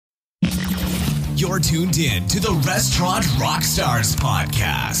You're tuned in to the Restaurant Rockstars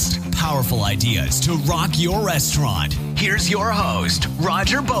podcast. Powerful ideas to rock your restaurant. Here's your host,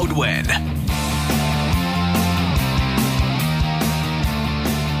 Roger Bodwin.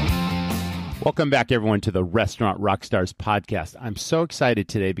 Welcome back, everyone, to the Restaurant Rockstars podcast. I'm so excited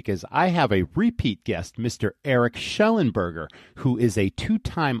today because I have a repeat guest, Mr. Eric Schellenberger, who is a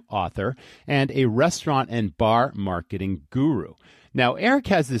two-time author and a restaurant and bar marketing guru. Now, Eric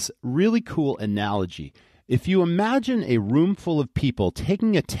has this really cool analogy. If you imagine a room full of people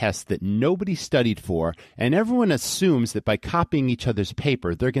taking a test that nobody studied for, and everyone assumes that by copying each other's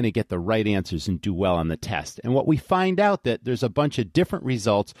paper, they're going to get the right answers and do well on the test. And what we find out that there's a bunch of different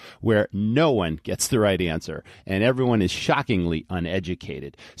results where no one gets the right answer, and everyone is shockingly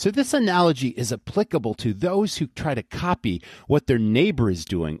uneducated. So this analogy is applicable to those who try to copy what their neighbor is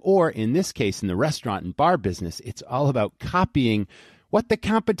doing, or in this case, in the restaurant and bar business, it's all about copying what the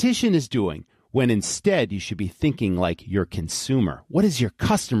competition is doing, when instead you should be thinking like your consumer. What is your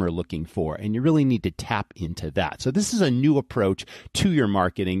customer looking for? And you really need to tap into that. So this is a new approach to your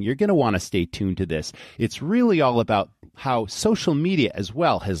marketing. You're going to want to stay tuned to this. It's really all about how social media as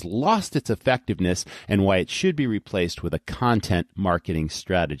well has lost its effectiveness and why it should be replaced with a content marketing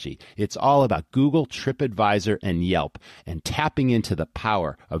strategy. It's all about Google, Tripadvisor, and Yelp, and tapping into the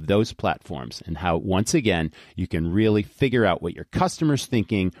power of those platforms and how, once again, you can really figure out what your customer's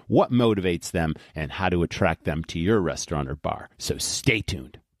thinking, what motivates them, and how to attract them to your restaurant or bar. So stay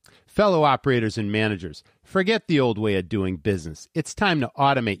tuned. Fellow operators and managers, forget the old way of doing business. It's time to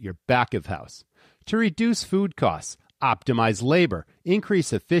automate your back of house. To reduce food costs, optimize labor,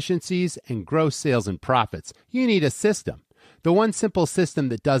 increase efficiencies, and grow sales and profits, you need a system. The one simple system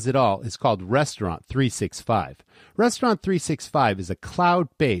that does it all is called Restaurant 365. Restaurant 365 is a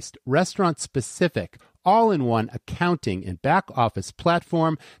cloud-based, restaurant-specific, all-in-one accounting and back-office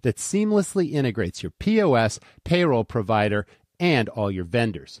platform that seamlessly integrates your POS, payroll provider, and all your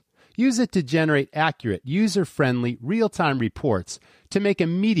vendors. Use it to generate accurate, user-friendly, real-time reports to make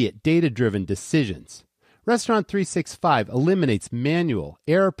immediate data-driven decisions. Restaurant 365 eliminates manual,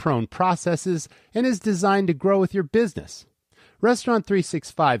 error-prone processes and is designed to grow with your business. Restaurant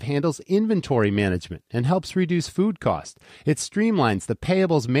 365 handles inventory management and helps reduce food cost. It streamlines the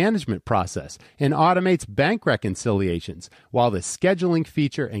payables management process and automates bank reconciliations, while the scheduling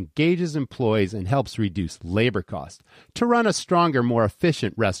feature engages employees and helps reduce labor cost. To run a stronger, more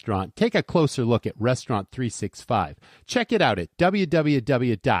efficient restaurant, take a closer look at Restaurant 365. Check it out at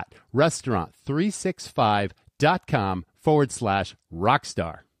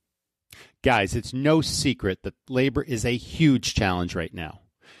www.restaurant365.com/rockstar. Guys, it's no secret that labor is a huge challenge right now.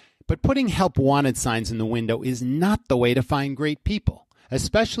 But putting help wanted signs in the window is not the way to find great people,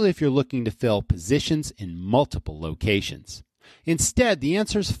 especially if you're looking to fill positions in multiple locations. Instead, the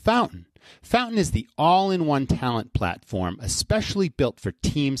answer is Fountain. Fountain is the all-in-one talent platform especially built for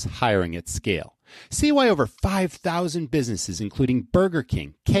teams hiring at scale. See why over 5,000 businesses, including Burger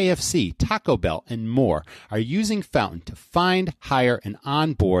King, KFC, Taco Bell, and more, are using Fountain to find, hire, and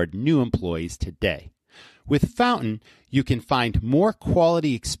onboard new employees today. With Fountain, you can find more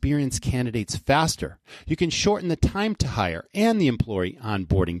quality experienced candidates faster. You can shorten the time to hire and the employee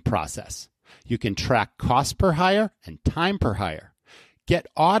onboarding process. You can track cost per hire and time per hire. Get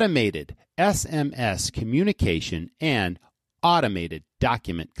automated SMS communication and automated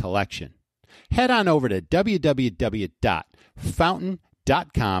document collection. Head on over to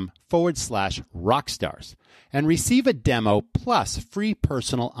www.fountain.com/rockstars and receive a demo plus free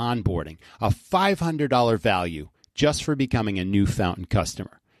personal onboarding, a $500 value just for becoming a new Fountain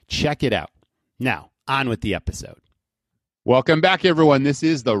customer. Check it out. Now, on with the episode. Welcome back, everyone. This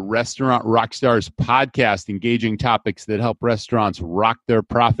is the Restaurant Rockstars podcast, engaging topics that help restaurants rock their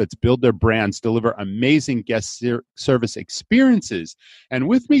profits, build their brands, deliver amazing guest service experiences. And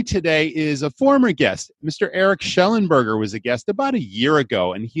with me today is a former guest. Mr. Eric Schellenberger was a guest about a year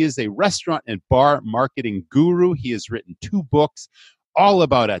ago, and he is a restaurant and bar marketing guru. He has written 2 books all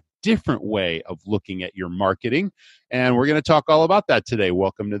about a different way of looking at your marketing, and we're going to talk all about that today.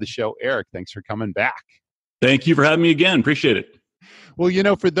 Welcome to the show, Eric. Thanks for coming back. Thank you for having me again. Appreciate it. Well, you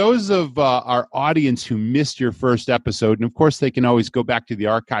know, for those of our audience who missed your first episode, and of course they can always go back to the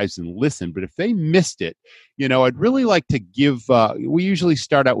archives and listen, but if they missed it, you know, I'd really like to give, we usually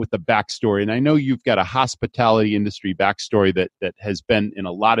start out with the backstory, and I know you've got a hospitality industry backstory that has been in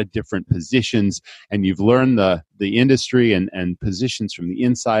a lot of different positions, and you've learned the industry and positions from the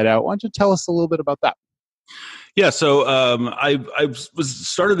inside out. Why don't you tell us a little bit about that? Yeah, so I was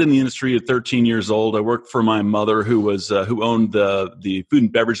started in the industry at 13 years old. I worked for my mother, who owned the food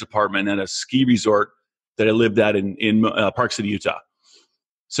and beverage department at a ski resort that I lived at in Park City, Utah.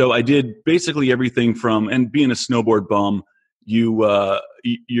 So I did basically everything from, and being a snowboard bum,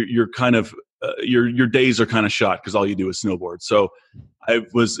 you're kind of your days are kind of shot because all you do is snowboard. So I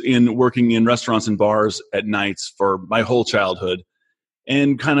was working in restaurants and bars at nights for my whole childhood,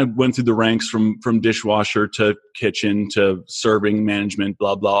 and kind of went through the ranks from dishwasher to kitchen to serving management,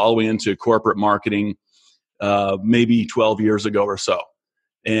 blah blah, all the way into corporate marketing, maybe 12 years ago or so.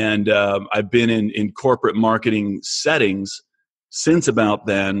 And I've been in corporate marketing settings since about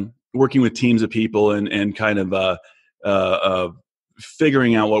then, working with teams of people and kind of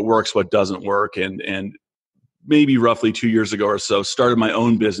figuring out what works, what doesn't work. And maybe roughly 2 years ago or so, started my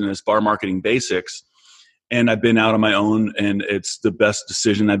own business, Bar Marketing Basics. And I've been out on my own, and it's the best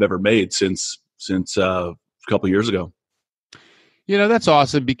decision I've ever made since a couple of years ago. That's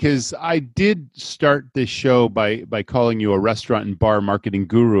awesome, because I did start this show by calling you a restaurant and bar marketing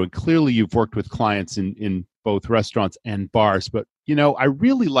guru, and clearly you've worked with clients in both restaurants and bars. But, I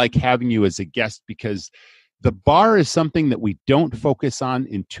really like having you as a guest because the bar is something that we don't focus on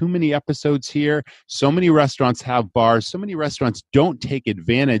in too many episodes here. So many restaurants have bars. So many restaurants don't take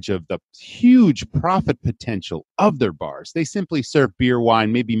advantage of the huge profit potential of their bars. They simply serve beer,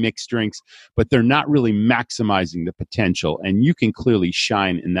 wine, maybe mixed drinks, but they're not really maximizing the potential. And you can clearly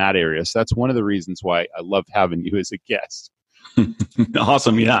shine in that area. So that's one of the reasons why I love having you as a guest.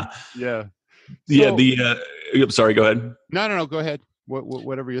 Awesome. Yeah. Yeah. Sorry, go ahead. No, go ahead.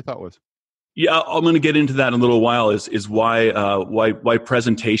 Whatever your thought was. Yeah, I'm going to get into that in a little while. Is why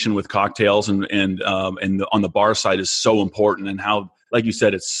presentation with cocktails and on the bar side is so important, and how, like you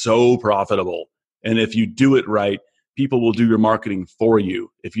said, it's so profitable. And if you do it right, people will do your marketing for you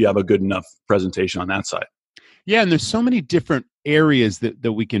if you have a good enough presentation on that side. Yeah, and there's so many different areas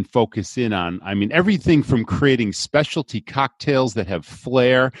that we can focus in on. I mean, everything from creating specialty cocktails that have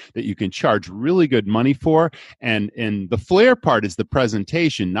flair that you can charge really good money for. And the flair part is the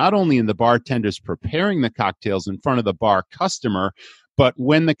presentation, not only in the bartenders preparing the cocktails in front of the bar customer, but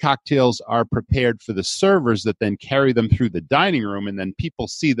when the cocktails are prepared for the servers that then carry them through the dining room, and then people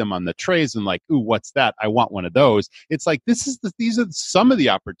see them on the trays and like, ooh, what's that? I want one of those. It's like, these are some of the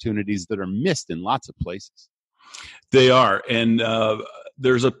opportunities that are missed in lots of places. They are, and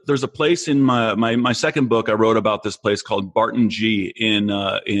there's a place in my second book I wrote about this place called Barton G in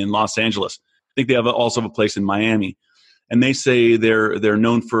Los Angeles. I think they also have a place in Miami, and they say they're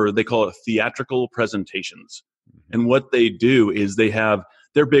known for, they call it theatrical presentations. And what they do is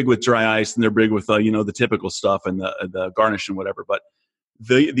they're big with dry ice, and they're big with the typical stuff and the garnish and whatever. But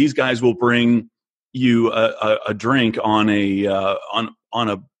these guys will bring you a drink on a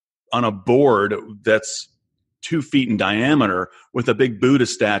board that's 2 feet in diameter with a big Buddha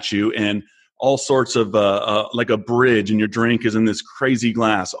statue and all sorts of like a bridge, and your drink is in this crazy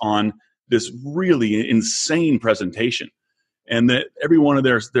glass on this really insane presentation. And that every one of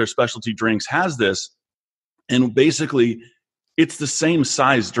their specialty drinks has this, and basically it's the same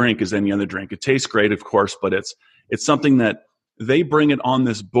size drink as any other drink. It tastes great, of course, but it's something that they bring it on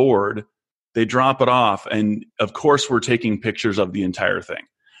this board, they drop it off, and of course we're taking pictures of the entire thing.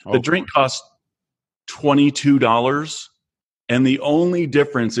 The drink costs $22, and the only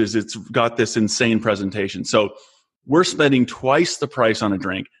difference is it's got this insane presentation. So we're spending twice the price on a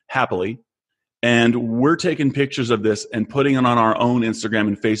drink, happily, and we're taking pictures of this and putting it on our own Instagram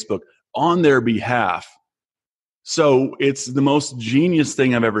and Facebook on their behalf. So it's the most genius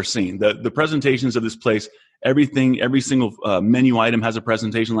thing I've ever seen. The presentations of this place, every single menu item has a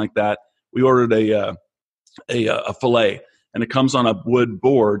presentation like that. We ordered a fillet, and it comes on a wood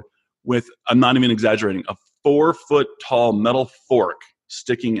board with, I'm not even exaggerating, a 4-foot tall metal fork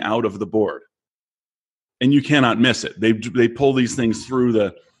sticking out of the board, and you cannot miss it. They pull these things through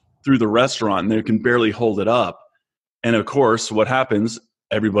the restaurant, and they can barely hold it up. And of course, what happens?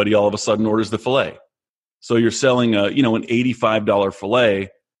 Everybody all of a sudden orders the fillet. So you're selling an $85 fillet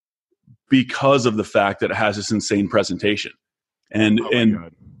because of the fact that it has this insane presentation, and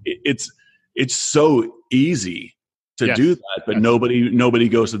it's so easy to do that, but nobody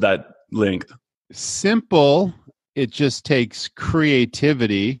goes to that length. Simple. It just takes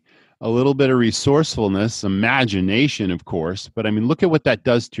creativity, a little bit of resourcefulness, imagination, of course. But I mean, look at what that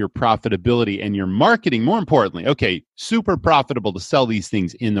does to your profitability and your marketing. More importantly, okay, super profitable to sell these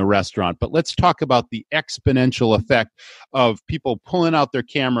things in the restaurant. But let's talk about the exponential effect of people pulling out their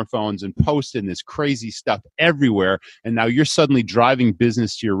camera phones and posting this crazy stuff everywhere. And now you're suddenly driving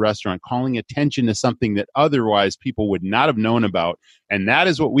business to your restaurant, calling attention to something that otherwise people would not have known about. And that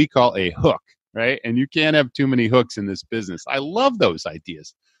is what we call a hook, right? And you can't have too many hooks in this business. I love those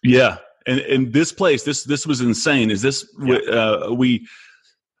ideas. Yeah. And this place, this was insane. Is this,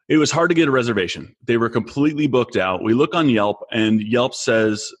 It was hard to get a reservation. They were completely booked out. We look on Yelp, and Yelp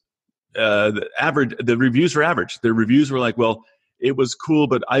says the reviews are average. The reviews were like, well, it was cool,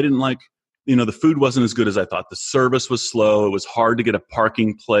 but I didn't like, the food wasn't as good as I thought. The service was slow. It was hard to get a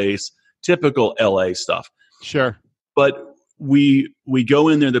parking place. Typical LA stuff. Sure. But we go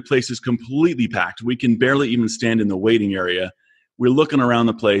in there, the place is completely packed. We can barely even stand in the waiting area. We're looking around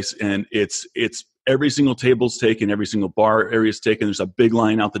the place, and it's every single table's taken, every single bar area's taken. There's a big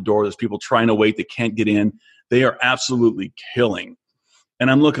line out the door. There's people trying to wait. They can't get in. They are absolutely killing.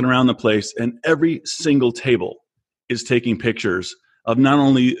 And I'm looking around the place, and every single table is taking pictures of not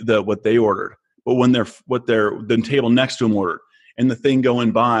only what they ordered, but the table next to them ordered. And the thing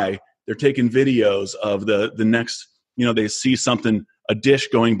going by, they're taking videos of the next, they see something, a dish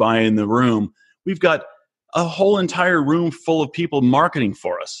going by in the room. We've got a whole entire room full of people marketing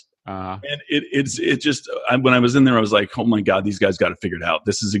for us. And it just, when I was in there, I was like, oh my God, these guys got it figured out.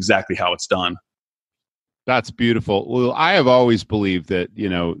 This is exactly how it's done. That's beautiful. Well, I have always believed that,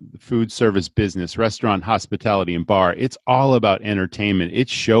 food service business, restaurant, hospitality, and bar, it's all about entertainment.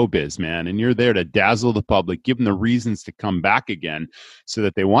 It's showbiz, man. And you're there to dazzle the public, give them the reasons to come back again so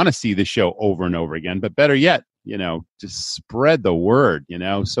that they want to see the show over and over again. But better yet, just spread the word,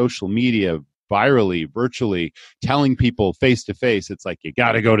 social media, virally, virtually, telling people face to face. It's like, you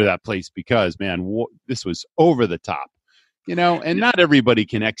got to go to that place because, man, this was over the top. And not everybody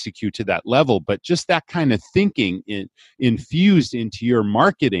can execute to that level, but just that kind of thinking infused into your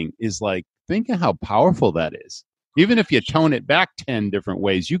marketing is like, think of how powerful that is. Even if you tone it back 10 different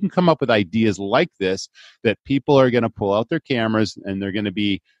ways, you can come up with ideas like this that people are going to pull out their cameras and they're going to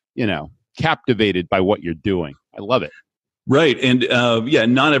be, captivated by what you're doing. I love it. Right. And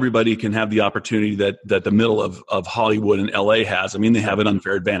not everybody can have the opportunity that the middle of Hollywood and LA has. I mean, they have an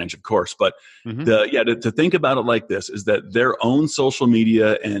unfair advantage, of course, but to think about it like this is that their own social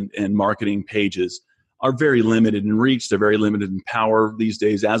media and marketing pages are very limited in reach. They're very limited in power these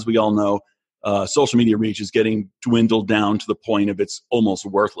days. As we all know, social media reach is getting dwindled down to the point of it's almost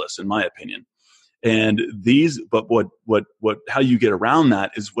worthless, in my opinion. And but how you get around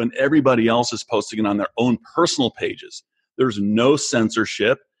that is when everybody else is posting it on their own personal pages. There's no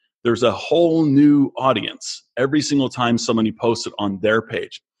censorship. There's a whole new audience every single time somebody posts it on their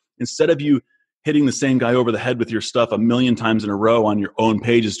page. Instead of you hitting the same guy over the head with your stuff a million times in a row on your own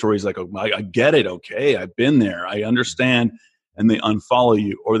pages, stories like, oh, I get it. Okay, I've been there. I understand. And they unfollow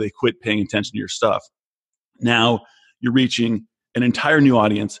you or they quit paying attention to your stuff. Now you're reaching an entire new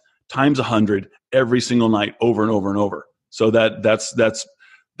audience times 100 every single night over and over and over. So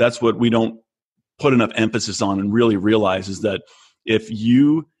that's what we don't put enough emphasis on and really realize is that if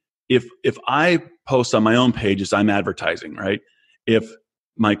I post on my own pages, I'm advertising, right? If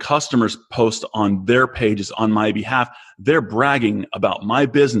my customers post on their pages on my behalf, they're bragging about my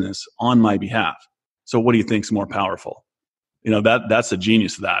business on my behalf. So what do you think is more powerful? That's the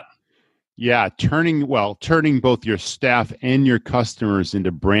genius of that. Yeah, turning both your staff and your customers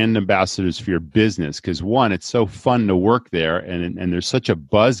into brand ambassadors for your business. Because one, it's so fun to work there, and there's such a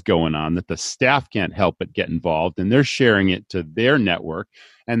buzz going on that the staff can't help but get involved, and they're sharing it to their network.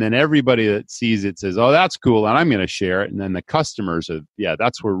 And then everybody that sees it says, "Oh, that's cool," and I'm going to share it. And then the customers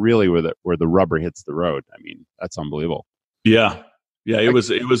that's where the rubber hits the road. I mean, that's unbelievable. Yeah. It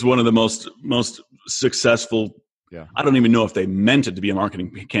was one of the most successful. Yeah. I don't even know if they meant it to be a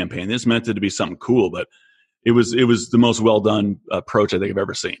marketing campaign. This meant it to be something cool, but it was the most well done approach I think I've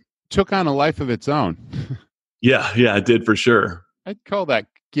ever seen. Took on a life of its own. Yeah, it did for sure. I'd call that,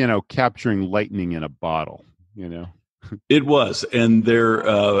 capturing lightning in a bottle, It was. And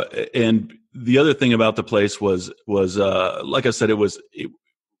and the other thing about the place was like I said,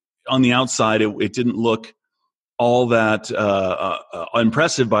 on the outside, it didn't look all that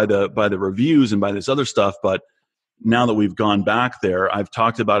impressive by the reviews and by this other stuff, but now that we've gone back there, I've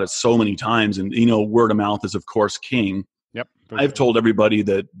talked about it so many times, and word of mouth is of course king. Yep. I've told everybody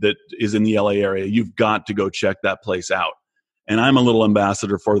that is in the LA area, you've got to go check that place out. And I'm a little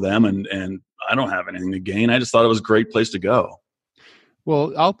ambassador for them, and I don't have anything to gain. I just thought it was a great place to go.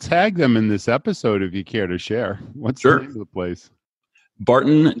 Well, I'll tag them in this episode if you care to share. What's the name of the place?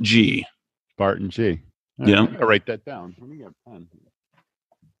 Barton G. Barton G. Yeah. I'm gonna write that down. Let me get a pen.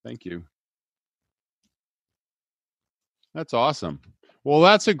 Thank you. That's awesome. Well,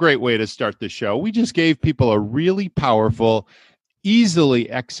 that's a great way to start the show. We just gave people a really powerful, easily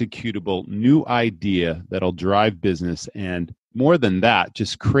executable new idea that'll drive business. And more than that,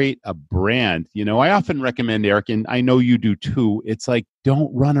 just create a brand. I often recommend, Eric, and I know you do too, it's like,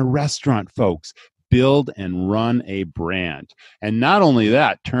 don't run a restaurant, folks. build and run a brand. And not only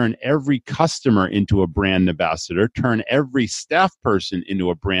that, turn every customer into a brand ambassador, turn every staff person into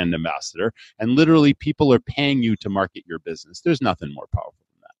a brand ambassador, and literally people are paying you to market your business. There's nothing more powerful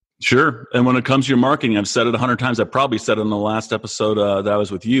than that. Sure. And when it comes to your marketing, I've said it 100 times. I probably said it in the last episode that I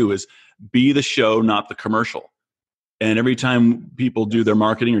was with you, is be the show, not the commercial. And every time people do their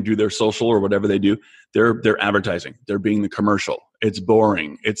marketing or do their social or whatever they do, they're advertising. They're being the commercial. It's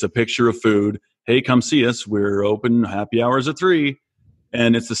boring. It's a picture of food. Hey, come see us. We're open happy hours at 3.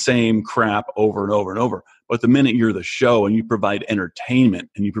 And it's the same crap over and over and over. But the minute you're the show and you provide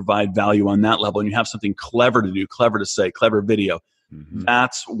entertainment and you provide value on that level and you have something clever to do, clever to say, clever video,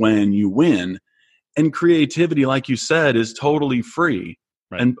 that's when you win. And creativity, like you said, is totally free.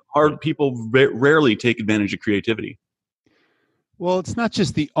 Right. And people rarely take advantage of creativity. Well, it's not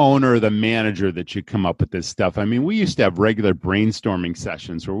just the owner or the manager that should come up with this stuff. I mean, we used to have regular brainstorming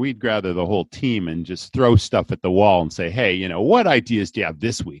sessions where we'd gather the whole team and just throw stuff at the wall and say, hey, what ideas do you have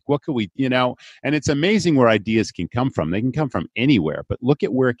this week? What could we, and it's amazing where ideas can come from. They can come from anywhere, but look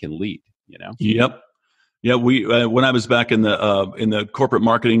at where it can lead, Yep. Yeah, we when I was back in the corporate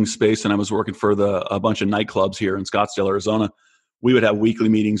marketing space and I was working for a bunch of nightclubs here in Scottsdale, Arizona, we would have weekly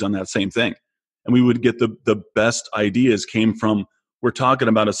meetings on that same thing. And we would get the best ideas came from, we're talking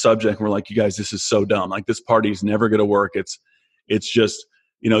about a subject and we're like, you guys, this is so dumb. Like, this party is never going to work. It's just,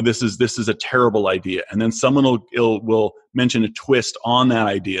 this is a terrible idea. And then someone will mention a twist on that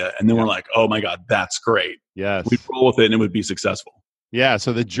idea. And then we're like, oh my God, that's great. Yes. We'd roll with it and it would be successful. Yeah.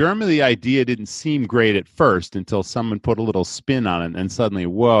 So the germ of the idea didn't seem great at first until someone put a little spin on it and suddenly,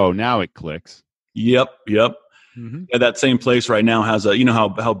 whoa, now it clicks. Yep. Mm-hmm. Yeah, that same place right now has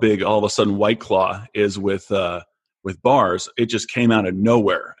how big all of a sudden White Claw is with bars. It just came out of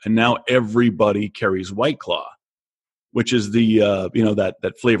nowhere, and now everybody carries White Claw, which is the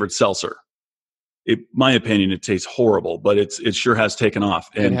that flavored seltzer. My opinion, it tastes horrible, but it sure has taken off.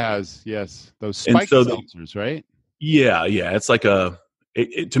 And it has, yes, those spiked seltzers, right? Yeah. It's like to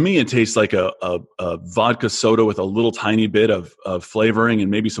me, it tastes like a vodka soda with a little tiny bit of flavoring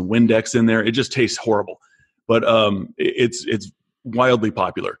and maybe some Windex in there. It just tastes horrible. But it's wildly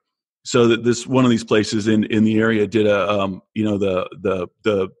popular. So that this one of these places in the area did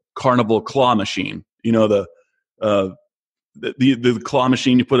the carnival claw machine. The claw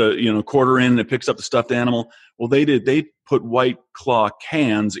machine. You put a quarter in and it picks up the stuffed animal. Well, they put White Claw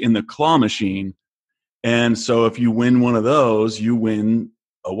cans in the claw machine, and so if you win one of those, you win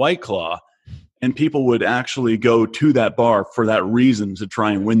a White Claw. And people would actually go to that bar for that reason, to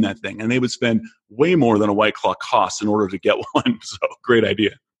try and win that thing. And they would spend way more than a White Claw costs in order to get one. So great idea.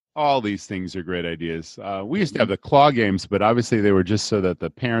 All these things are great ideas. We used to have the claw games, but obviously they were just so that the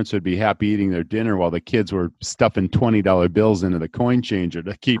parents would be happy eating their dinner while the kids were stuffing $20 bills into the coin changer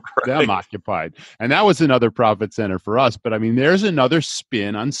to keep them occupied. And that was another profit center for us. But I mean, there's another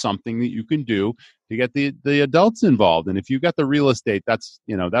spin on something that you can do to get the adults involved. And if you've got the real estate, that's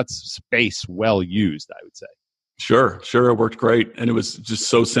space well used, I would say. Sure. It worked great. And it was just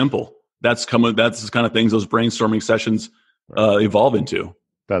so simple. That's the kind of things those brainstorming sessions evolve into.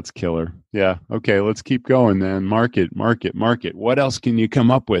 That's killer. Yeah. Okay, let's keep going then. Market. What else can you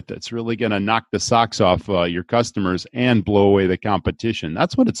come up with that's really going to knock the socks off your customers and blow away the competition?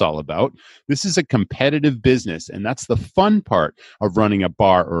 That's what it's all about. This is a competitive business, and that's the fun part of running a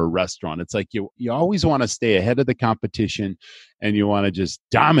bar or a restaurant. It's like you always want to stay ahead of the competition, and you want to just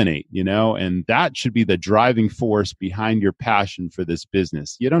dominate, and that should be the driving force behind your passion for this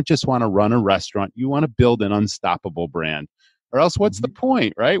business. You don't just want to run a restaurant. You want to build an unstoppable brand. Or else what's the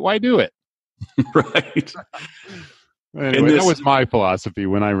point, right? Why do it? Right. Anyway, that was my philosophy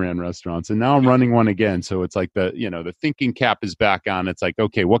when I ran restaurants. And now I'm running one again. So it's like the thinking cap is back on. It's like,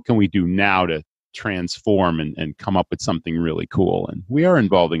 okay, what can we do now to transform and come up with something really cool? And we are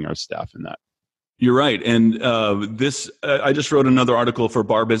involving our staff in that. You're right. And I just wrote another article for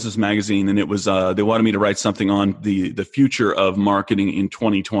Bar Business Magazine, and it was they wanted me to write something on the future of marketing in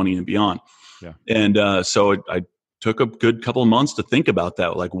 2020 and beyond. Yeah. And so I took a good couple of months to think about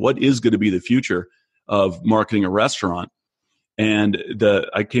that. Like, what is going to be the future of marketing a restaurant? And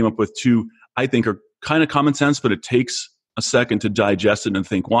I came up with two, I think, are kind of common sense, but it takes a second to digest it and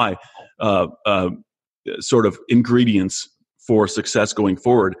think why. Sort of ingredients for success going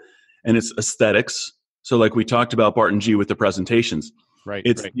forward. And it's aesthetics. So like we talked about Barton G with the presentations. Right.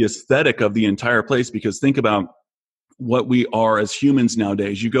 It's the aesthetic of the entire place, because think about what we are as humans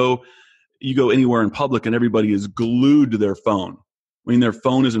nowadays. You go anywhere in public and everybody is glued to their phone. I mean, their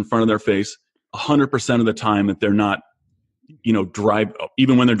phone is in front of their face 100% of the time that they're not, drive,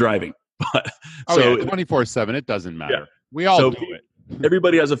 even when they're driving. But 24/7, it doesn't matter. Yeah. We all do it.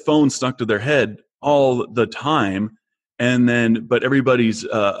 Everybody has a phone stuck to their head all the time. And then, but everybody's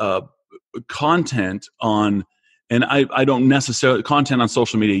content on, and I don't necessarily, content on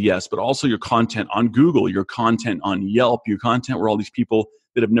social media, yes, but also your content on Google, your content on Yelp, your content where all these people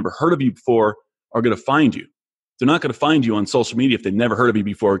that have never heard of you before are going to find you. They're not going to find you on social media if they've never heard of you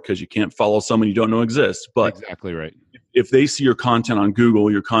before, because you can't follow someone you don't know exists. But exactly right. If they see your content on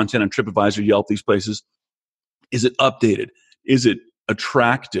Google, your content on TripAdvisor, Yelp, these places, is it updated? Is it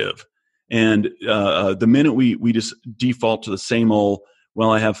attractive? And the minute we just default to the same old,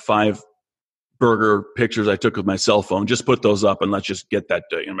 well, I have 5 burger pictures I took with my cell phone, just put those up and let's just get that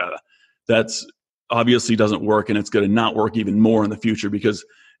day. That's obviously doesn't work, and it's going to not work even more in the future, because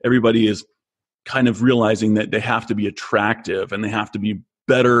everybody is kind of realizing that they have to be attractive and they have to be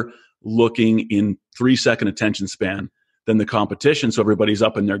better looking in 3-second attention span than the competition. So everybody's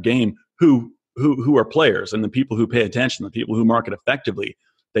up in their game who are players, and the people who pay attention, the people who market effectively,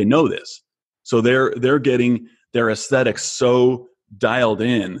 they know this. So they're getting their aesthetics so dialed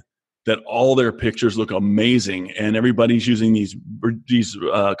in that all their pictures look amazing, and everybody's using these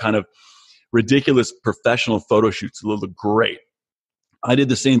kind of ridiculous professional photo shoots that look great. I did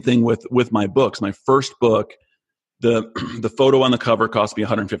the same thing with my books. My first book, the photo on the cover cost me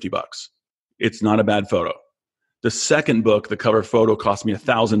 $150. It's not a bad photo. The second book, the cover photo cost me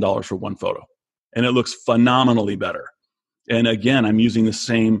 $1,000 for one photo, and it looks phenomenally better. And again, I'm using the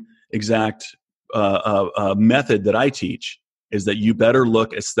same exact method that I teach, is that you better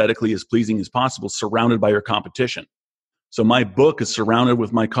look aesthetically as pleasing as possible, surrounded by your competition. So my book is surrounded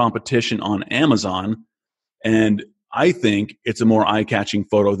with my competition on Amazon, and I think it's a more eye-catching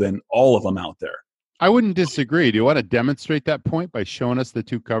photo than all of them out there. I wouldn't disagree. Do you want to demonstrate that point by showing us the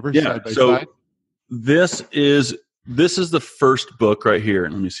two covers side by side? This is the first book right here.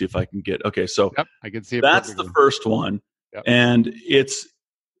 Let me see if I can get. Okay, so yep, I can see it. That's perfectly. The first one, yep. And it's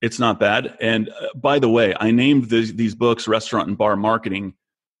not bad. And by the way, I named these books "Restaurant and Bar Marketing"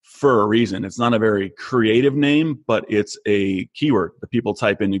 for a reason. It's not a very creative name, but it's a keyword that people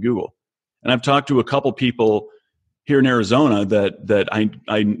type into Google. And I've talked to a couple people here in Arizona that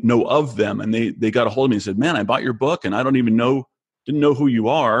I know of them, and they got a hold of me and said, "Man, I bought your book, and I didn't know who you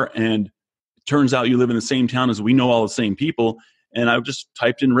are, and it turns out you live in the same town as we know all the same people." And I just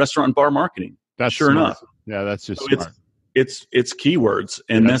typed in "restaurant and bar marketing." That's sure smart. enough. Yeah, that's just smart. It's keywords,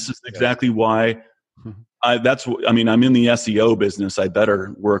 and this is exactly why. I'm in the SEO business. I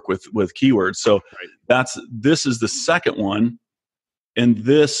better work with keywords. So this is the second one, and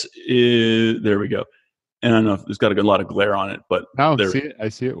this is, there we go. And I don't know if it's got a lot of glare on it, but I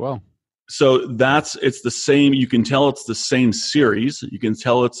see it well. So it's the same. You can tell it's the same series. You can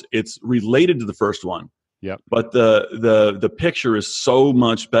tell it's related to the first one. Yeah. But the picture is so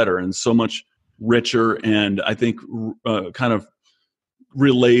much better and so much richer, and I think kind of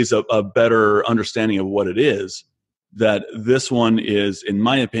relays a better understanding of what it is. That this one is, in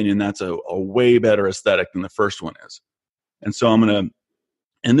my opinion, that's a way better aesthetic than the first one is. And so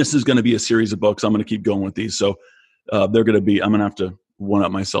and this is going to be a series of books. I'm going to keep going with these. So I'm going to have to one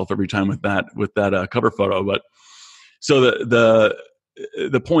up myself every time with that cover photo. But so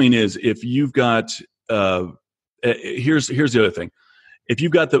the point is, if you've got here's the other thing. If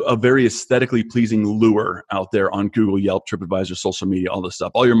you've got a very aesthetically pleasing lure out there on Google, Yelp, TripAdvisor, social media, all this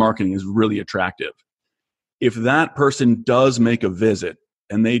stuff, all your marketing is really attractive. If that person does make a visit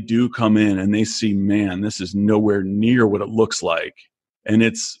and they do come in and they see, man, this is nowhere near what it looks like, and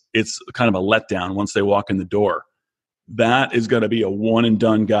it's kind of a letdown once they walk in the door, that is going to be a one and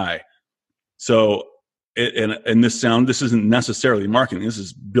done guy. So, and this isn't necessarily marketing. This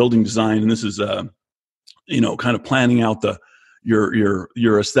is building design, and this is kind of planning out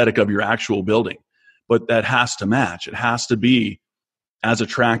your aesthetic of your actual building. But that has to match. It has to be as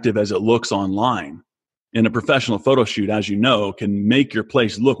attractive as it looks online. And a professional photo shoot, as you know, can make your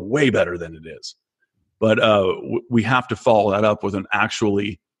place look way better than it is. But we have to follow that up with an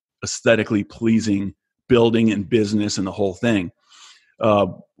actually aesthetically pleasing building and business and the whole thing.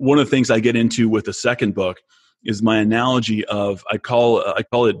 One of the things I get into with the second book is my analogy of, I call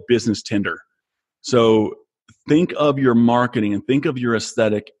it business Tinder. So think of your marketing and think of your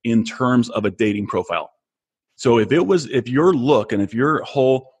aesthetic in terms of a dating profile. So if your look and if your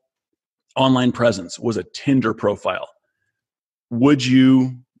whole online presence was a Tinder profile, would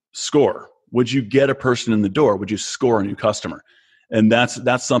you score? Would you get a person in the door? Would you score a new customer? And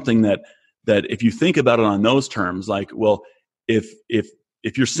that's something that if you think about it on those terms, like, well, if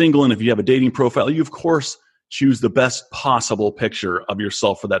you're single and if you have a dating profile, you of course choose the best possible picture of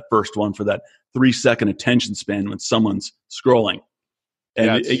yourself for that first one, for that 3-second attention span when someone's scrolling.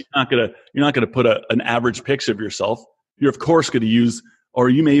 And you're not gonna put an average picture of yourself. You're of course going to use or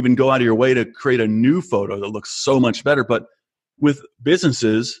you may even go out of your way to create a new photo that looks so much better. But with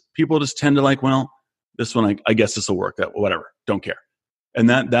businesses, people just tend to like, well, this one, I guess this will work. That whatever, don't care. And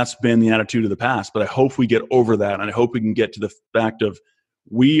that's been the attitude of the past. But I hope we get over that, and I hope we can get to the fact of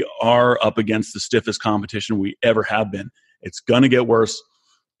we are up against the stiffest competition we ever have been. It's going to get worse,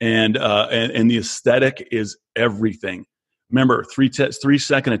 and the aesthetic is everything. Remember,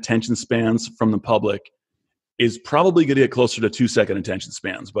 3-second attention spans from the public is probably going to get closer to 2-second attention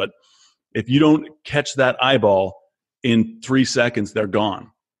spans. But if you don't catch that eyeball in 3 seconds, they're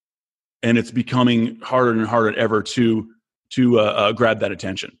gone, and it's becoming harder and harder ever to grab that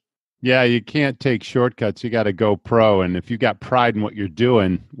attention. Yeah, you can't take shortcuts. You got to go pro. And if you got pride in what you're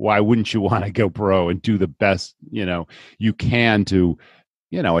doing, why wouldn't you want to go pro and do the best, you can to,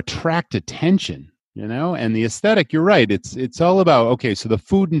 attract attention, and the aesthetic, you're right. It's all about, okay, so the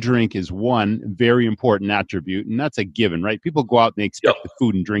food and drink is one very important attribute, and that's a given, right? People go out and they expect the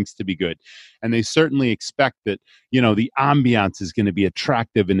food and drinks to be good. And they certainly expect that, the ambiance is going to be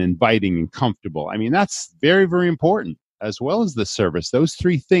attractive and inviting and comfortable. I mean, that's very, very important, as well as the service. Those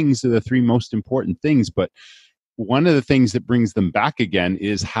three things are the three most important things. But one of the things that brings them back again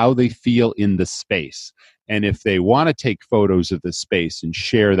is how they feel in the space. And if they want to take photos of the space and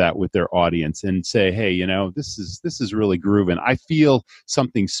share that with their audience and say, hey, this is really grooving. I feel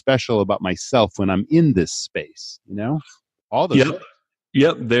something special about myself when I'm in this space, all those.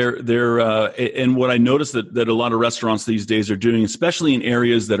 Yep. They're and what I noticed that a lot of restaurants these days are doing, especially in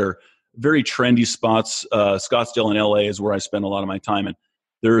areas that are very trendy spots. Scottsdale in LA is where I spend a lot of my time. And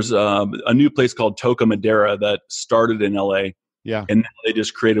there's a new place called Toca Madera that started in LA. Yeah. And now they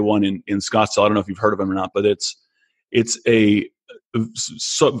just created one in Scottsdale. I don't know if you've heard of them or not, but it's a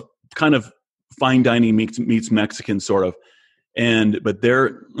kind of fine dining meets Mexican sort of. But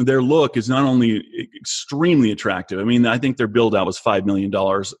their look is not only extremely attractive. I mean, I think their build out was $5 million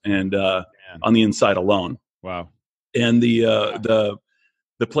and on the inside alone. Wow. And the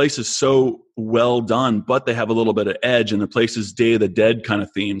place is so well done, but they have a little bit of edge, and the place is Day of the Dead kind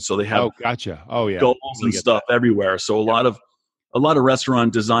of theme. So they have gotcha. Oh yeah, skulls and stuff everywhere. So a lot of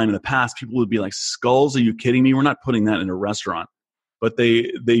restaurant design in the past, people would be like, skulls? Are you kidding me? We're not putting that in a restaurant. But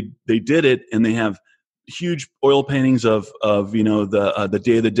they did it, and they have huge oil paintings of the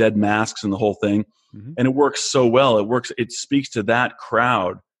Day of the Dead masks and the whole thing. Mm-hmm. And it works so well. It speaks to that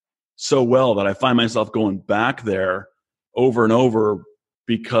crowd so well that I find myself going back there over and over,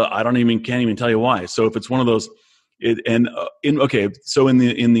 because I can't even tell you why. So if it's one of those, so in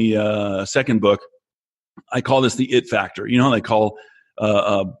the second book, I call this the it factor. You know how they call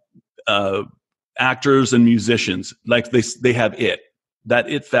actors and musicians, like they have it. That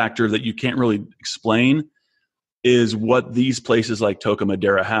it factor that you can't really explain is what these places like Toca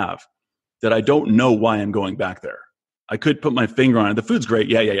Madera have, that I don't know why I'm going back there. I could put my finger on it. The food's great.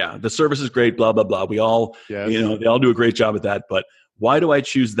 Yeah. The service is great, blah, blah, blah. We all, they all do a great job at that. But why do I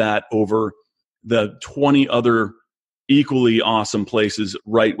choose that over the 20 other equally awesome places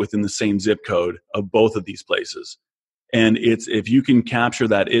right within the same zip code of both of these places? And if you can capture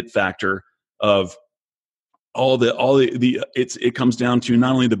that it factor of it comes down to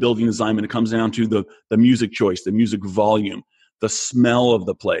not only the building design, but it comes down to the music choice, the music volume, the smell of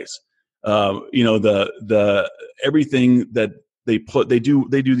the place, the everything that they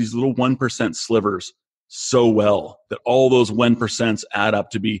do these little 1% slivers so well that all those 1% add up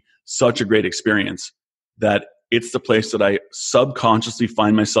to be such a great experience that it's the place that I subconsciously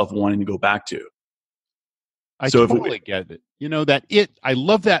find myself wanting to go back to. I totally get it. I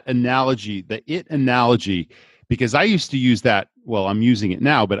love that analogy, the it analogy, because I used to use that. Well, I'm using it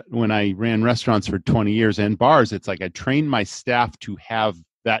now, but when I ran restaurants for 20 years and bars, it's like I trained my staff to have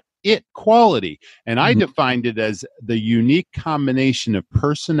that it quality. And I defined it as the unique combination of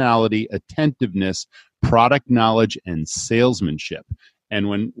personality, attentiveness, product knowledge, and salesmanship. And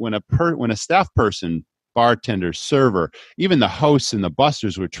when a staff person, bartender, server, even the hosts and the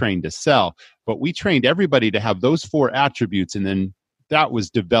busters were trained to sell, but we trained everybody to have those 4 attributes, and then that was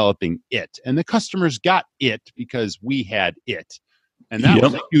developing it. And the customers got it because we had it. And that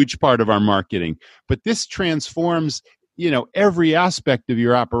was a huge part of our marketing. But this transforms, every aspect of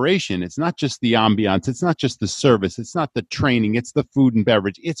your operation. It's not just the ambiance. It's not just the service. It's not the training. It's the food and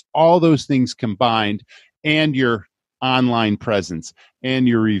beverage. It's all those things combined, and your online presence and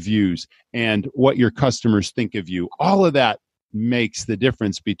your reviews and what your customers think of you. All of that makes the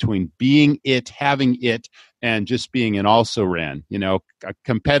difference between being it, having it, and just being an also-ran, a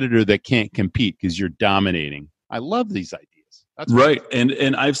competitor that can't compete because you're dominating. I love these ideas. That's right.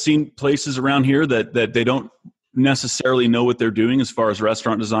 And I've seen places around here that they don't necessarily know what they're doing as far as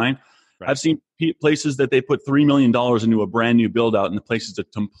restaurant design, Right. I've seen places that they put $3 million into a brand new build out, and the place is a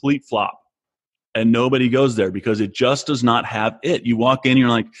complete flop. And nobody goes there because it just does not have it. You walk in, you're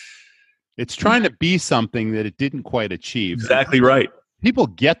like, it's trying to be something that it didn't quite achieve. Exactly right. People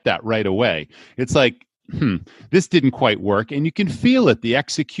get that right away. It's like, this didn't quite work, and you can feel it. The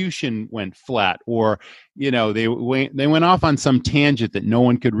execution went flat, or they went off on some tangent that no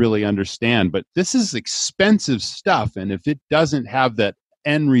one could really understand. But this is expensive stuff, and if it doesn't have that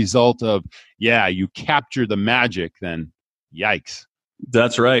end result of you capture the magic, then yikes.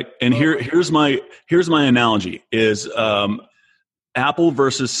 That's right. And here's my analogy is Apple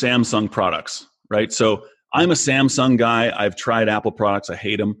versus Samsung products, right? So I'm a Samsung guy. I've tried Apple products. I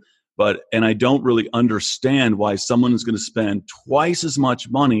hate them. And I don't really understand why someone is going to spend twice as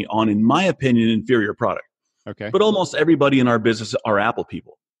much money on, in my opinion, an inferior product. Okay. But almost everybody in our business are Apple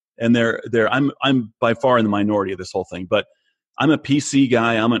people. And I'm by far in the minority of this whole thing. But I'm a PC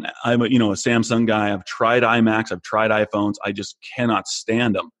guy. I'm a Samsung guy. I've tried iMacs. I've tried iPhones. I just cannot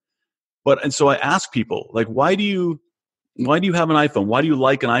stand them. And so I ask people, like, why do you have an iPhone? Why do you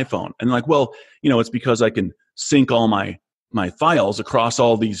like an iPhone? And they're like, well, it's because I can sync all my files across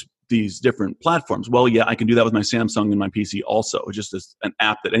all these different platforms. Well, yeah, I can do that with my Samsung and my PC also. It's just an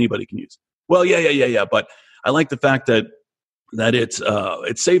app that anybody can use. Well, yeah. But I like the fact that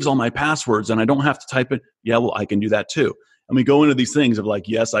it saves all my passwords and I don't have to type it. Yeah, well, I can do that too. And we go into these things of like,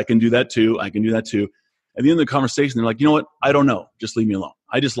 yes, I can do that too. I can do that too. At the end of the conversation, they're like, you know what? I don't know. Just leave me alone.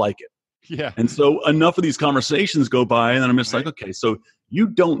 I just like it. Yeah. And so enough of these conversations go by, and then I'm just like, okay, so you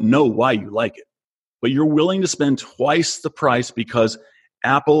don't know why you like it, but you're willing to spend twice the price because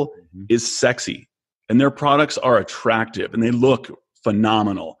Apple is sexy and their products are attractive and they look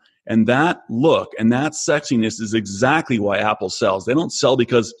phenomenal. And that look and that sexiness is exactly why Apple sells. They don't sell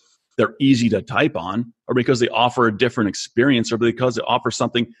because they're easy to type on or because they offer a different experience or because they offer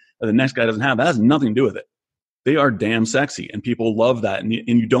something that the next guy doesn't have. That has nothing to do with it. They are damn sexy and people love that. And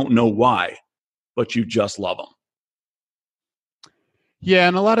you don't know why, but you just love them. Yeah,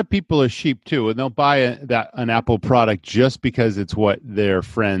 and a lot of people are sheep too, and they'll buy an Apple product just because it's what their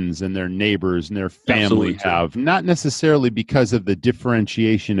friends and their neighbors and their family have, not necessarily because of the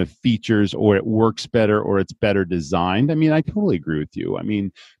differentiation of features or it works better or it's better designed. I mean, I totally agree with you. I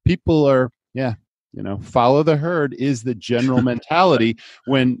mean, people are, follow the herd is the general mentality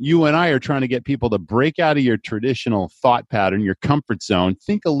when you and I are trying to get people to break out of your traditional thought pattern, your comfort zone,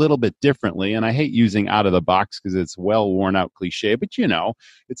 think a little bit differently. And I hate using out of the box because it's well worn out cliche, but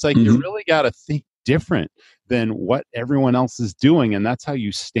it's like you really got to think different than what everyone else is doing. And that's how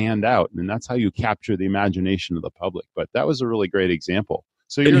you stand out. And that's how you capture the imagination of the public. But that was a really great example.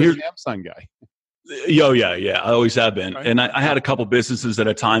 So you're a Samsung guy. Yeah. I always have been. Right. And I had a couple businesses at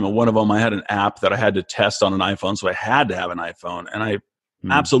a time, and one of them I had an app that I had to test on an iPhone. So I had to have an iPhone, and I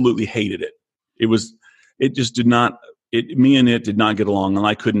absolutely hated it. It just did not, me and it did not get along, and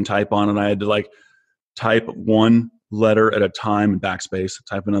I couldn't type on it. I had to type one letter at a time in backspace,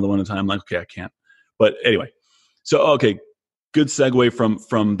 type another one at a time. I'm like, okay, I can't. But anyway, so, good segue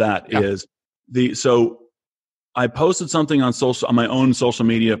from that is so I posted something on my own social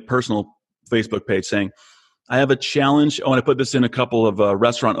media, personal Facebook page saying, I have a challenge. I want to put this in a couple of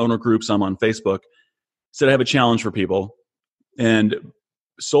restaurant owner groups I'm on Facebook. Said I have a challenge for people. And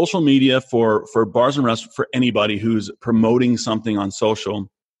social media for bars and restaurants, for anybody who's promoting something on social,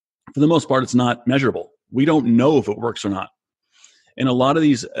 for the most part, it's not measurable. We don't know if it works or not. And a lot of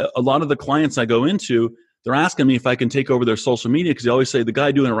the clients I go into, they're asking me if I can take over their social media because they always say the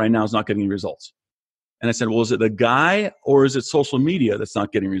guy doing it right now is not getting any results. And I said, well, is it the guy or is it social media that's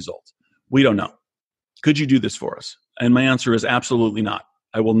not getting results? We don't know. Could you do this for us? And my answer is absolutely not.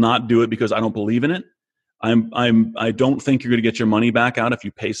 I will not do it because I don't believe in it. I don't think you're going to get your money back out if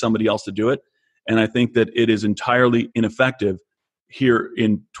you pay somebody else to do it. And I think that it is entirely ineffective here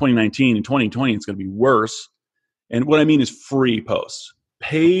in 2019. In 2020, it's going to be worse. And what I mean is free posts.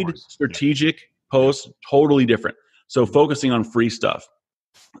 Paid strategic posts, totally different. So focusing on free stuff.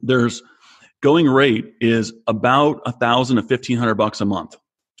 There's going rate is about $1,000 to $1,500 a month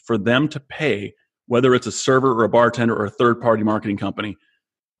for them to pay, whether it's a server or a bartender or a third-party marketing company,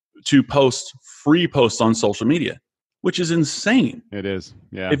 to post free posts on social media, which is insane. It is,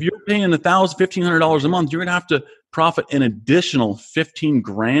 yeah. If you're paying $1,000, $1,500 a month, you're going to have to profit an additional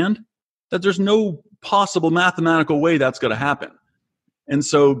 $15,000. That there's no possible mathematical way that's going to happen. And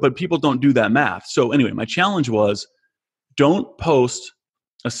so, but people don't do that math. So anyway, my challenge was, don't post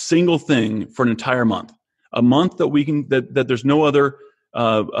a single thing for an entire month. A month that there's no other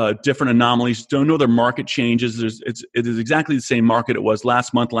different anomalies, don't know their market changes. It is exactly the same market it was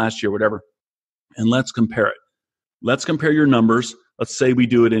last month, last year, whatever. And let's compare it. let's compare your numbers. Let's say we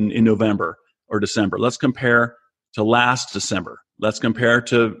do it in November or December. Let's compare to last December. Let's compare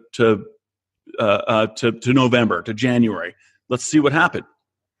to November, to January. Let's see what happened.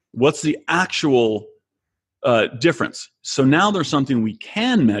 What's the actual difference? So now there's something we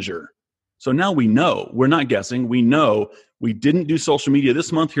can measure. So now we know. We're not guessing. We know we didn't do social media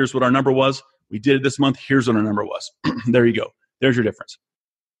this month. Here's what our number was. We did it this month. Here's what our number was. There you go. There's your difference.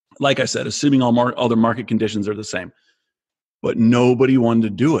 Like I said, assuming all other market conditions are the same. But nobody wanted to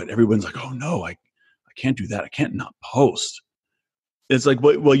do it. Everyone's like, oh no, I can't do that. I can't not post. It's like,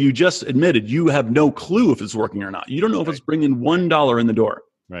 well, you just admitted you have no clue if it's working or not. You don't know if it's bringing $1 in the door.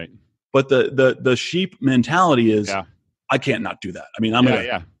 Right. But the sheep mentality is, I can't not do that. I mean, I'm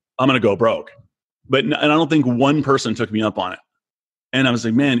gonna go broke. And I don't think one person took me up on it. And I was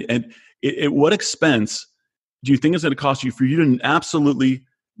like, man, and at what expense do you think it's going to cost you for you to absolutely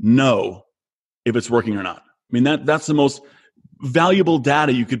know if it's working or not? I mean, that's the most valuable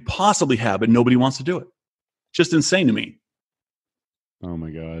data you could possibly have, but nobody wants to do it. Just insane to me. Oh my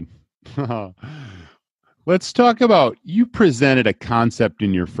God. Let's talk about, you presented a concept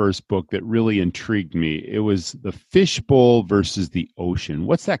in your first book that really intrigued me. It was the fishbowl versus the ocean.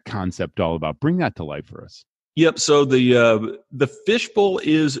 What's that concept all about? Bring that to life for us. Yep. So the fishbowl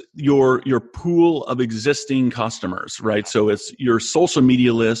is your pool of existing customers, right? So it's your social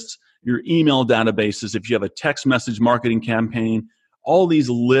media lists, your email databases. If you have a text message marketing campaign, all these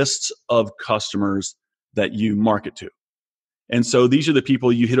lists of customers that you market to. And so these are the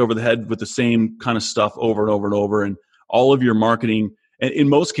people you hit over the head with the same kind of stuff over and over and over. And all of your marketing, and in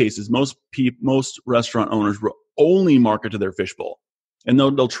most cases, most restaurant owners will only market to their fishbowl. And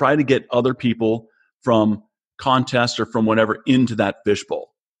they'll try to get other people from contests or from whatever into that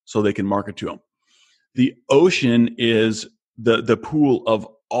fishbowl so they can market to them. The ocean is the pool of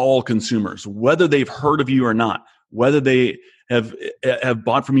all consumers, whether they've heard of you or not, whether they have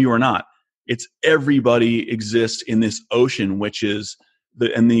bought from you or not. It's everybody exists in this ocean, which is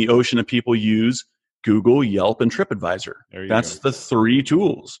the ocean of people use Google, Yelp, and Tripadvisor. That's the three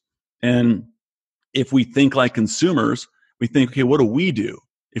tools. And if we think like consumers, we think, okay, what do we do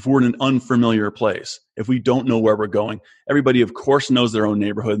if we're in an unfamiliar place? If we don't know where we're going? Everybody, of course, knows their own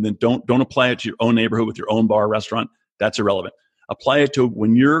neighborhood. And then don't apply it to your own neighborhood with your own bar or restaurant. That's irrelevant. Apply it to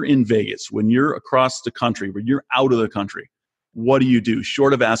when you're in Vegas, when you're across the country, when you're out of the country. What do you do?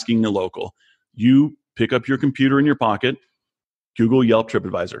 Short of asking the local, you pick up your computer in your pocket, Google, Yelp,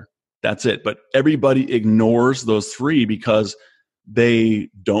 TripAdvisor. That's it. But everybody ignores those three because they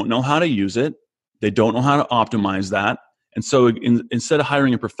don't know how to use it. They don't know how to optimize that. And so instead of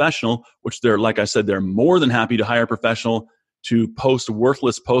hiring a professional, which they're, like I said, they're more than happy to hire a professional to post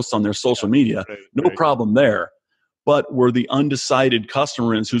worthless posts on their social media. No problem there. But we're the undecided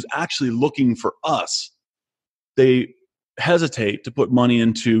customers who's actually looking for us. They hesitate to put money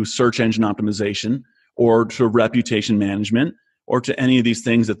into search engine optimization or to reputation management or to any of these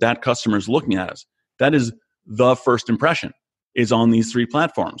things that customer is looking at us. That is the first impression is on these three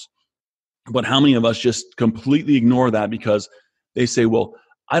platforms. But how many of us just completely ignore that because they say, well,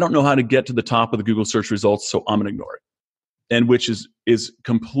 I don't know how to get to the top of the Google search results, so I'm going to ignore it. And which is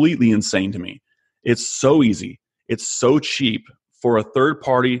completely insane to me. It's so easy. It's so cheap for a third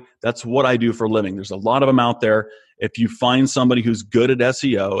party. That's what I do for a living. There's a lot of them out there. If you find somebody who's good at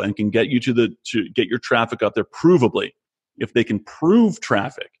SEO and can get you to get your traffic up there provably, if they can prove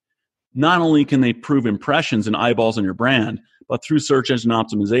traffic, not only can they prove impressions and eyeballs on your brand, but through search engine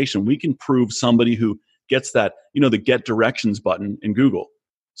optimization, we can prove somebody who gets that, the get directions button in Google.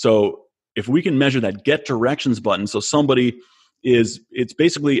 So if we can measure that get directions button, so somebody it's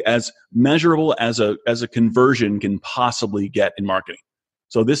basically as measurable as a conversion can possibly get in marketing.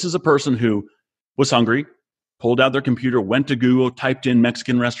 So this is a person who was hungry, pulled out their computer, went to Google, typed in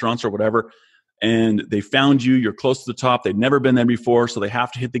Mexican restaurants or whatever, and they found you. You're close to the top. They've never been there before, so they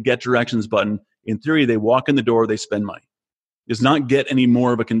have to hit the get directions button. In theory, they walk in the door, they spend money. Does not get any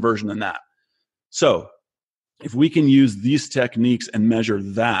more of a conversion than that. So if we can use these techniques and measure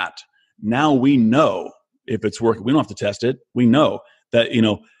that, now we know if it's working. We don't have to test it. We know that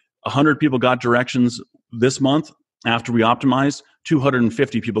 100 people got directions this month after we optimized,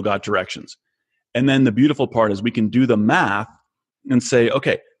 250 people got directions. And then the beautiful part is we can do the math and say,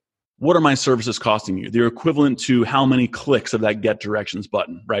 okay, what are my services costing you? They're equivalent to how many clicks of that get directions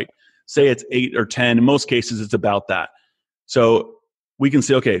button, right? Say it's 8 or 10. In most cases, it's about that. So we can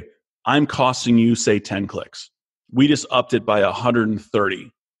say, okay, I'm costing you, say, 10 clicks. We just upped it by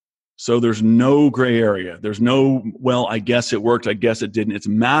 130. So there's no gray area. There's no, well, I guess it worked, I guess it didn't. It's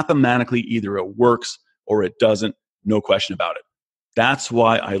mathematically either it works or it doesn't, no question about it. That's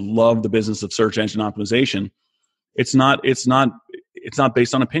why I love the business of search engine optimization, It's not based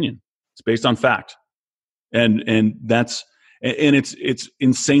on opinion. It's based on fact. And it's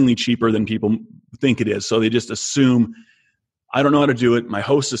insanely cheaper than people think it is. So they just assume, I don't know how to do it. My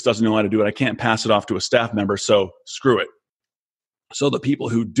hostess doesn't know how to do it. I can't pass it off to a staff member. So screw it. So the people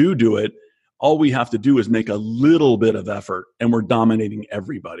who do it, all we have to do is make a little bit of effort and we're dominating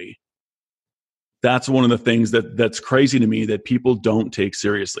everybody. That's one of the things that's crazy to me, that people don't take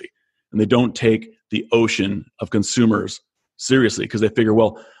seriously. And they don't take the ocean of consumers seriously because they figure,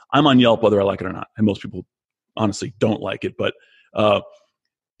 well, I'm on Yelp whether I like it or not. And most people honestly don't like it, but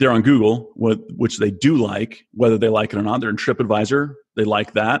they're on Google, which they do like, whether they like it or not. They're in TripAdvisor, they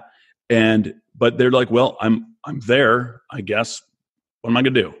like that. But they're like, well, I'm there, I guess. What am I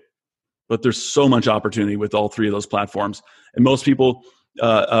going to do? But there's so much opportunity with all three of those platforms. And most people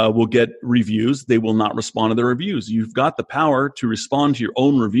will get reviews. They will not respond to the reviews. You've got the power to respond to your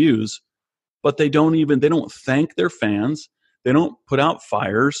own reviews, but they don't thank their fans. They don't put out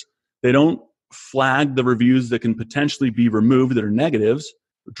fires. They don't flag the reviews that can potentially be removed that are negatives,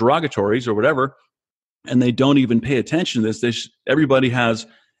 derogatories, or whatever. And they don't even pay attention to this. Everybody has,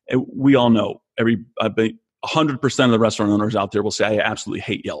 we all know, 100% of the restaurant owners out there will say, I absolutely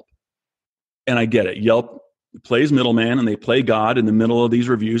hate Yelp. And I get it. Yelp plays middleman and they play God in the middle of these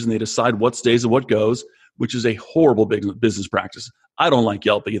reviews and they decide what stays and what goes, which is a horrible business practice. I don't like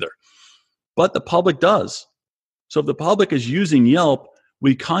Yelp either. But the public does. So if the public is using Yelp,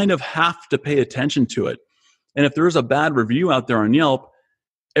 we kind of have to pay attention to it. And if there is a bad review out there on Yelp,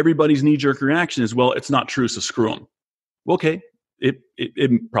 everybody's knee-jerk reaction is, well, it's not true, so screw them. Okay,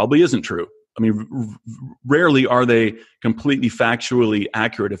 it probably isn't true. I mean, rarely are they completely factually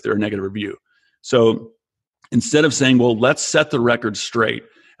accurate if they're a negative review. So instead of saying, well, let's set the record straight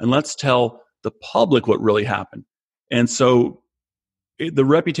and let's tell the public what really happened. And so the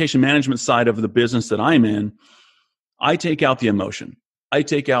reputation management side of the business that I'm in, I take out the emotion. I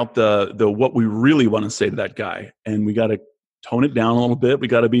take out the what we really want to say to that guy, and we got to tone it down a little bit. We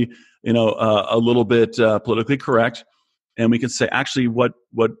got to be, a little bit politically correct, and we can say actually what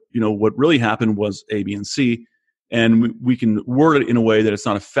really happened was A, B, and C, and we can word it in a way that it's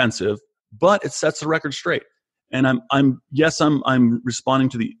not offensive, but it sets the record straight. And I'm responding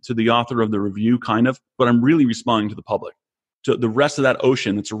to the author of the review, kind of, but I'm really responding to the public, to the rest of that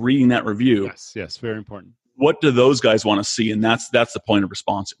ocean that's reading that review. Yes, very important. What do those guys want to see? And that's the point of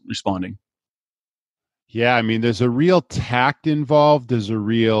responding. Yeah, I mean, there's a real tact involved. There's a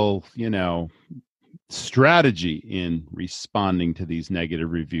real, strategy in responding to these negative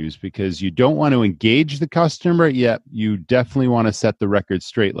reviews, because you don't want to engage the customer, yet you definitely want to set the record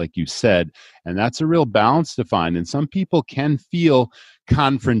straight, like you said. And that's a real balance to find. And some people can feel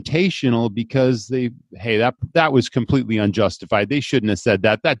confrontational because that was completely unjustified. They shouldn't have said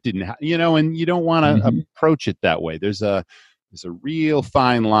that. That didn't and you don't want to approach it that way. There's a real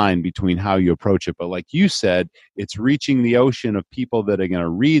fine line between how you approach it. But like you said, it's reaching the ocean of people that are going to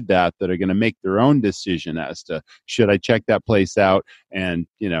read that are going to make their own decision as to, should I check that place out? And,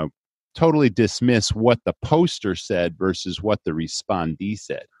 totally dismiss what the poster said versus what the respondee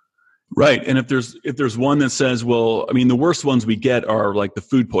said. Right. And if there's one that says, well, I mean, the worst ones we get are like the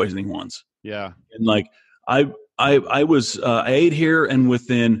food poisoning ones. Yeah. And like, I ate here, and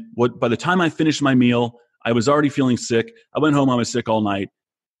by the time I finished my meal, I was already feeling sick. I went home, I was sick all night.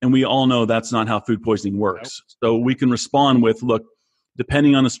 And we all know that's not how food poisoning works. Nope. So we can respond with, look,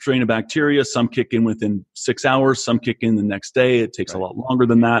 depending on the strain of bacteria, some kick in within 6 hours, some kick in the next day. It takes a lot longer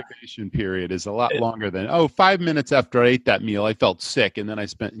than that. The incubation period is a lot longer than, 5 minutes after I ate that meal, I felt sick. And then I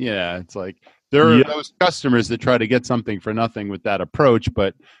spent, it's like, there are those customers that try to get something for nothing with that approach,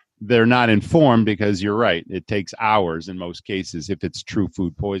 but they're not informed, because you're right. It takes hours in most cases if it's true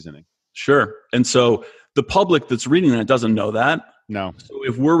food poisoning. Sure. And so the public that's reading that doesn't know that. No. So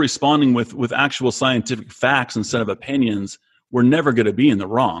if we're responding with actual scientific facts instead of opinions, we're never going to be in the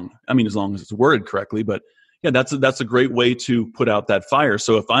wrong. I mean, as long as it's worded correctly. But yeah, that's a great way to put out that fire.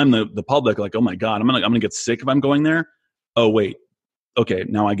 So if I'm the public, like, oh my God, I'm gonna get sick if I'm going there. Oh wait, okay,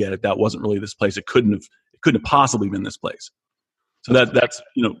 now I get it. That wasn't really this place. It couldn't have possibly been this place. So that's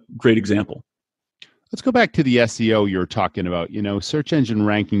great example. Let's go back to the SEO you're talking about. Search engine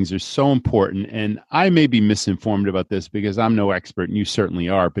rankings are so important, and I may be misinformed about this because I'm no expert, and you certainly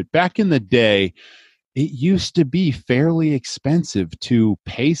are. But back in the day, it used to be fairly expensive to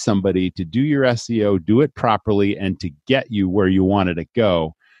pay somebody to do your SEO, do it properly, and to get you where you wanted to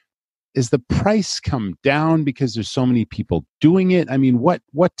go. Is the price come down because there's so many people doing it? I mean, what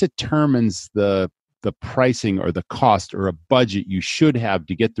determines the pricing or the cost or a budget you should have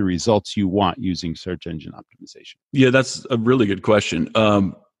to get the results you want using search engine optimization? Yeah, that's a really good question.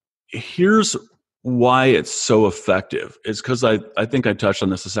 Here's why it's so effective is because I think I touched on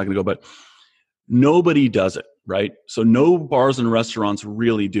this a second ago, but nobody does it, right? So no bars and restaurants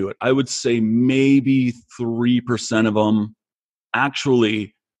really do it. I would say maybe 3% of them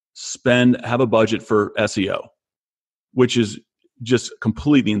actually have a budget for SEO, which is just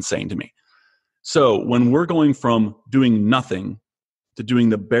completely insane to me. So when we're going from doing nothing to doing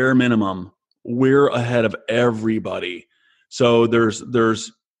the bare minimum, we're ahead of everybody. So there's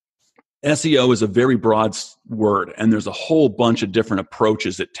SEO is a very broad word, and there's a whole bunch of different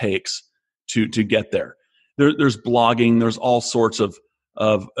approaches it takes to get there. There's blogging, there's all sorts of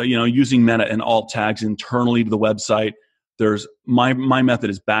using meta and alt tags internally to the website. There's my method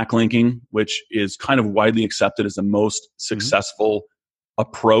is backlinking, which is kind of widely accepted as the most successful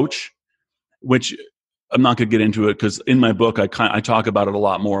approach, which I'm not going to get into it because in my book I talk about it a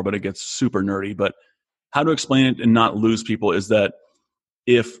lot more, but it gets super nerdy. But how to explain it and not lose people is that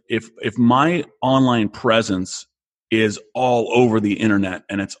if my online presence is all over the internet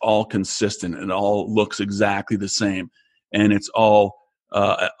and it's all consistent and it all looks exactly the same and it's all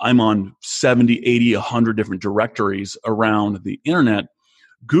I'm on 70, 80, 100 different directories around the internet,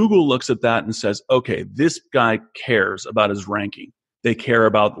 Google looks at that and says, okay, this guy cares about his ranking. They care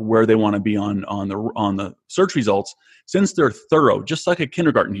about where they want to be on the search results. Since they're thorough, just like a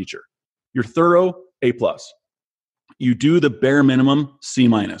kindergarten teacher, you're thorough, A+. You do the bare minimum, C-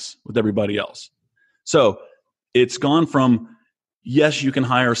 with everybody else. So it's gone from, yes, you can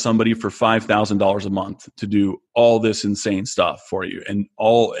hire somebody for $5,000 a month to do all this insane stuff for you, and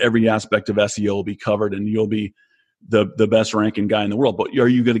every aspect of SEO will be covered, and you'll be the best ranking guy in the world. But are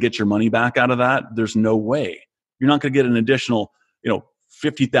you going to get your money back out of that? There's no way. You're not going to get an additional,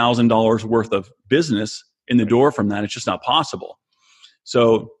 $50,000 worth of business in the door from that. It's just not possible.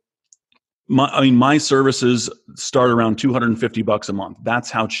 So my services start around $250 a month. That's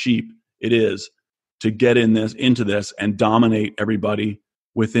how cheap it is to get into this and dominate everybody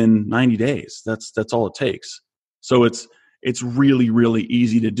within 90 days. That's all it takes. So it's really, really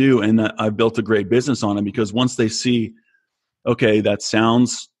easy to do. And I've built a great business on it because once they see, okay, that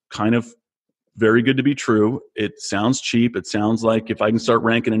sounds kind of very good to be true. It sounds cheap. It sounds like if I can start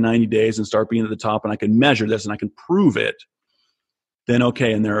ranking in 90 days and start being at the top and I can measure this and I can prove it, then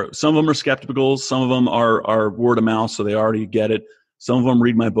okay. And some of them are skeptical. Some of them are word of mouth, so they already get it. Some of them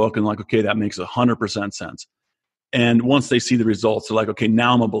read my book and like, okay, that makes 100% sense. And once they see the results, they're like, okay,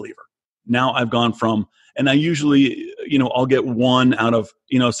 now I'm a believer. Now I've gone from, and I usually, I'll get one out of,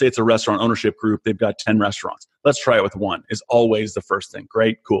 say it's a restaurant ownership group. They've got 10 restaurants. Let's try it with one is always the first thing.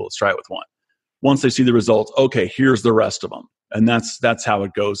 Great, cool. Let's try it with one. Once they see the results, okay, here's the rest of them. And that's how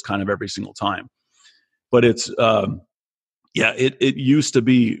it goes kind of every single time. But it's, it used to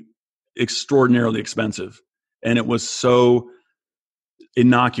be extraordinarily expensive, and it was so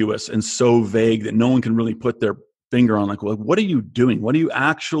innocuous and so vague that no one can really put their finger on like, well, what are you doing? What are you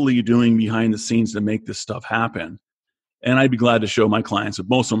actually doing behind the scenes to make this stuff happen? And I'd be glad to show my clients, but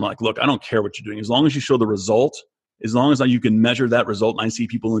most of them are like, look, I don't care what you're doing. As long as you show the result, as long as you can measure that result and I see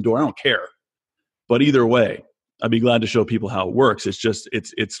people in the door, I don't care. But either way, I'd be glad to show people how it works. It's just,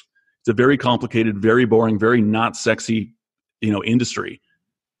 it's a very complicated, very boring, very not sexy, industry.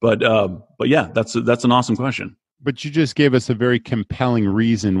 But yeah, that's an awesome question. But you just gave us a very compelling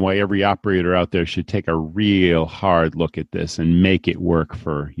reason why every operator out there should take a real hard look at this and make it work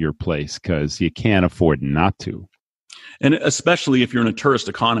for your place, because you can't afford not to. And especially if you're in a tourist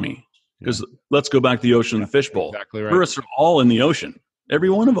economy, because let's go back to the ocean and the fishbowl. Exactly right. Tourists are all in the ocean,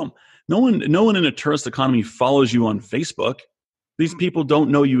 every one of them. No one in a tourist economy follows you on Facebook. These people don't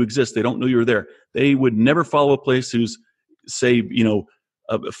know you exist. They don't know you're there. They would never follow a place who's, say,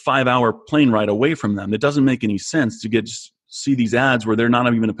 a 5-hour plane ride away from them. It doesn't make any sense to see these ads where they're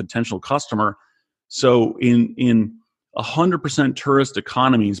not even a potential customer. So in 100% tourist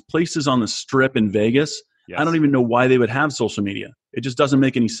economies, places on the Strip in Vegas, yes. I don't even know why they would have social media. It just doesn't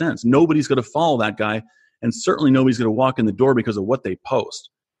make any sense. Nobody's going to follow that guy, and certainly nobody's going to walk in the door because of what they post.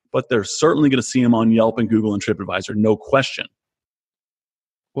 But they're certainly going to see him on Yelp and Google and Tripadvisor, no question.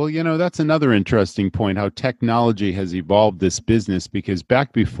 Well, that's another interesting point, how technology has evolved this business, because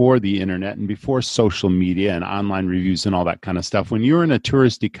back before the internet and before social media and online reviews and all that kind of stuff, when you were in a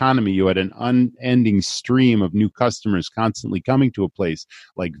tourist economy, you had an unending stream of new customers constantly coming to a place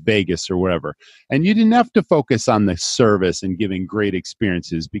like Vegas or wherever. And you didn't have to focus on the service and giving great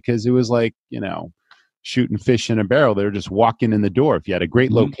experiences, because it was like, shooting fish in a barrel. They were just walking in the door. If you had a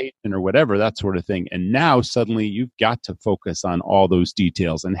great location or whatever, that sort of thing. And now suddenly you've got to focus on all those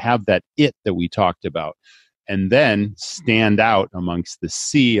details and have that it that we talked about. and then stand out amongst the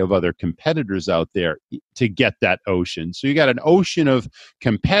sea of other competitors out there to get that ocean. So you got an ocean of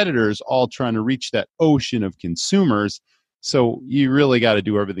competitors all trying to reach that ocean of consumers. So you really got to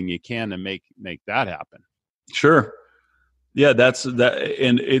do everything you can to make that happen. Sure. Yeah, that's that.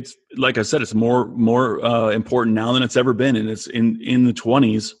 And it's, like I said, it's more important now than it's ever been. And it's in the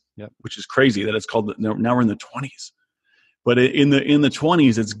 20s, Yep. Which is crazy that it's called, now we're in the 20s. But in the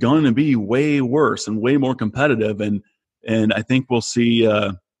 20s, it's going to be way worse and way more competitive, and I think we'll see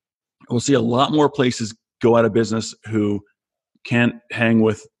a lot more places go out of business who can't hang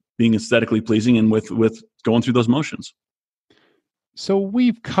with being aesthetically pleasing and with going through those motions. So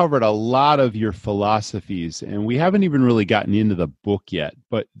we've covered a lot of your philosophies, and we haven't even really gotten into the book yet.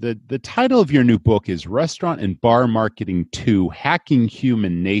 But the title of your new book is Restaurant and Bar Marketing 2: Hacking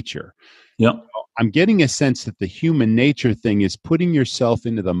Human Nature. Yep. I'm getting a sense that the human nature thing is putting yourself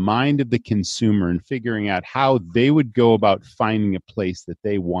into the mind of the consumer and figuring out how they would go about finding a place that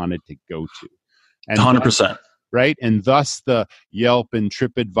they wanted to go to. And 100%. Right? And thus the Yelp and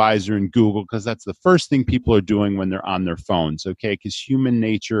Tripadvisor and Google, because that's the first thing people are doing when they're on their phones, okay? Because human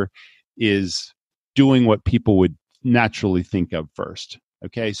nature is doing what people would naturally think of first,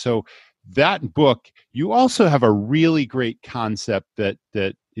 okay? So that book, you also have a really great concept that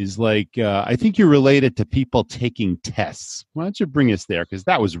is like, I think you relate it to people taking tests. Why don't you bring us there? Because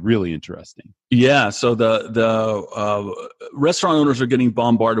that was really interesting. Yeah. So the restaurant owners are getting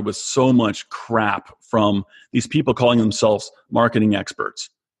bombarded with so much crap from these people calling themselves marketing experts.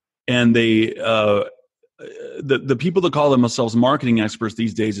 And they, the people that call themselves marketing experts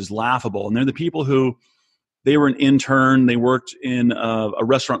these days is laughable. And they're the people who, they were an intern, they worked in a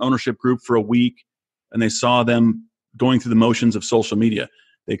restaurant ownership group for a week, and they saw them going through the motions of social media.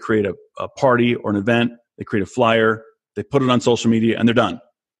 They create a party or an event, they create a flyer, they put it on social media, and they're done.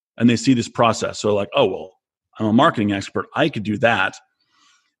 And they see this process. So like, oh, well, I'm a marketing expert, I could do that.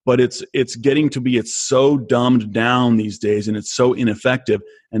 But it's getting to be, it's so dumbed down these days, and it's so ineffective.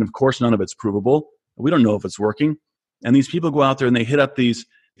 And of course, none of it's provable. We don't know if it's working. And these people go out there and they hit up these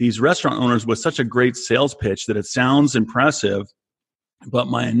restaurant owners with such a great sales pitch that it sounds impressive. But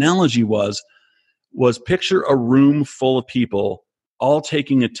my analogy was picture a room full of people all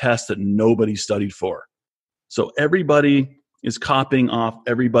taking a test that nobody studied for. So everybody is copying off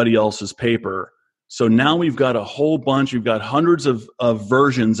everybody else's paper. So now we've got a whole bunch, we've got hundreds of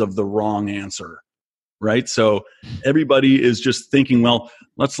versions of the wrong answer, right? So everybody is just thinking, well,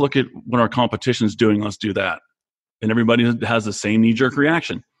 let's look at what our competition's doing, let's do that. And everybody has the same knee-jerk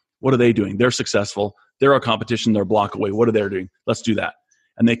reaction. What are they doing? They're successful. They're our competition. They're a block away. What are they doing? Let's do that.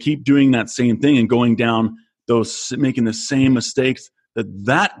 And they keep doing that same thing and going down those, making the same mistakes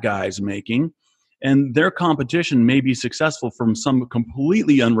that guy's making. And their competition may be successful from some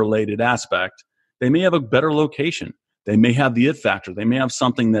completely unrelated aspect. They may have a better location. They may have the it factor. They may have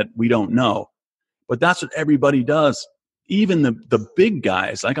something that we don't know. But that's what everybody does. Even the big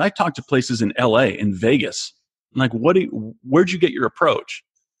guys. Like I talked to places in LA, in Vegas. I'm like, where'd you get your approach?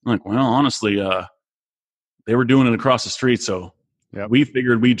 I'm like, well, honestly, they were doing it across the street, so we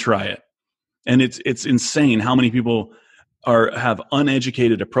figured we'd try it. And it's insane how many people have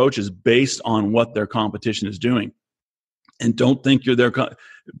uneducated approaches based on what their competition is doing, and don't think you're their.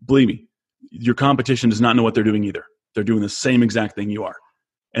 Believe me, your competition does not know what they're doing either. They're doing the same exact thing you are,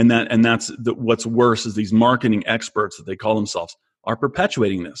 and that's what's worse is these marketing experts that they call themselves are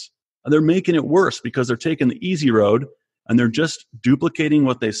perpetuating this. And they're making it worse because they're taking the easy road and they're just duplicating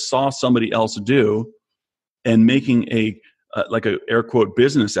what they saw somebody else do and making like a air quote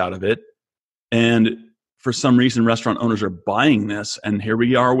business out of it. And for some reason, restaurant owners are buying this. And here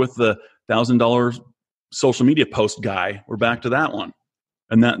we are with the $1,000 social media post guy. We're back to that one.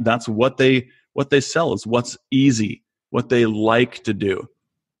 And that's what they sell is what's easy, what they like to do.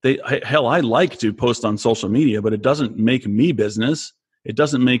 I like to post on social media, but it doesn't make me business. It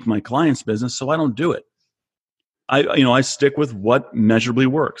doesn't make my clients business, so I don't do it. I stick with what measurably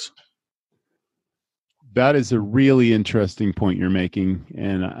works. That is a really interesting point you're making,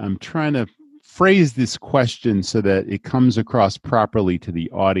 and I'm trying to phrase this question so that it comes across properly to the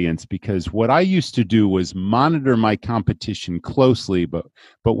audience, because what I used to do was monitor my competition closely, but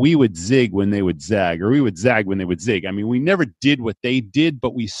we would zig when they would zag, or we would zag when they would zig. I mean, we never did what they did,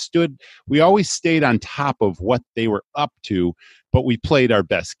 but we always stayed on top of what they were up to, but we played our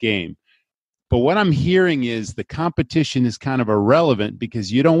best game. But what I'm hearing is the competition is kind of irrelevant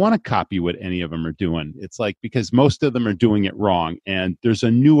because you don't want to copy what any of them are doing. It's like, because most of them are doing it wrong, and there's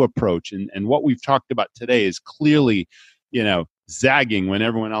a new approach. And what we've talked about today is clearly, zagging when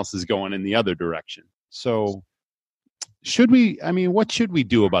everyone else is going in the other direction. So what should we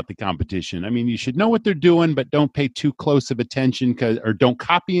do about the competition? I mean, you should know what they're doing, but don't pay too close of attention or don't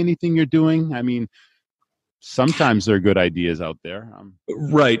copy anything you're doing. I mean, sometimes there are good ideas out there.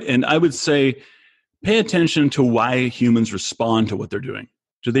 Right. And I would say pay attention to why humans respond to what they're doing.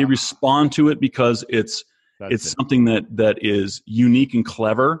 Do they respond to it because it's something that is unique and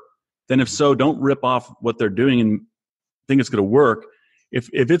clever? Then if so, don't rip off what they're doing and think it's going to work. If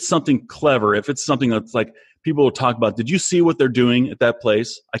it's something clever, if it's something that's like people will talk about, did you see what they're doing at that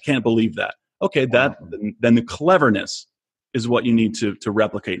place? I can't believe that. Okay, then the cleverness is what you need to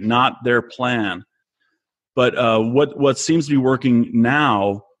replicate, not their plan. But what seems to be working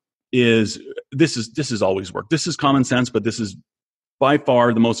now is this is always worked. This is common sense, but this is by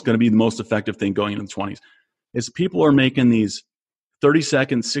far going to be the most effective thing going into the 20s. Is people are making these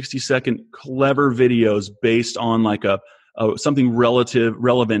 30-second, 60-second clever videos based on like something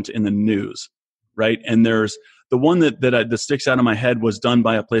relevant in the news, right? And there's the one that sticks out of my head was done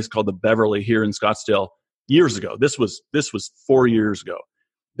by a place called the Beverly here in Scottsdale years ago. This was 4 years ago.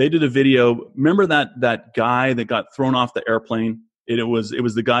 They did a video. Remember that guy that got thrown off the airplane? It was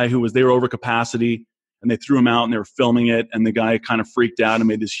the guy they were over capacity and they threw him out and they were filming it, and the guy kind of freaked out and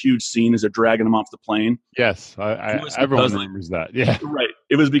made this huge scene as they're dragging him off the plane. Yes, everyone remembers that. Yeah, right.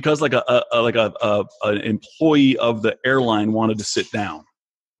 It was because like an employee of the airline wanted to sit down,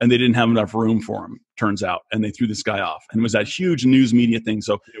 and they didn't have enough room for him. Turns out, and they threw this guy off, and it was that huge news media thing.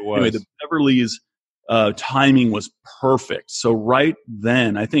 So anyway, the Beverly's timing was perfect. So right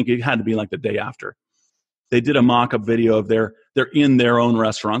then, I think it had to be like the day after, they did a mock-up video of they're in their own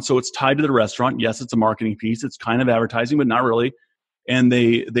restaurant. So it's tied to the restaurant. Yes, it's a marketing piece. It's kind of advertising, but not really. And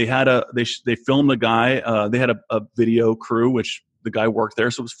they filmed a guy. They had a video crew, which the guy worked there,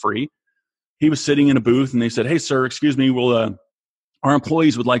 so it was free. He was sitting in a booth, and they said, "Hey, sir, excuse me, our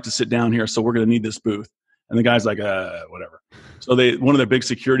employees would like to sit down here, so we're going to need this booth." And the guy's like, whatever. So one of their big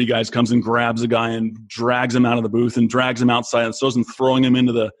security guys comes and grabs the guy and drags him out of the booth and drags him outside and throws him, throwing him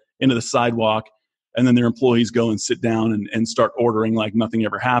into the sidewalk. And then their employees go and sit down and start ordering like nothing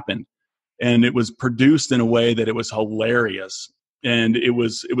ever happened. And it was produced in a way that it was hilarious. And it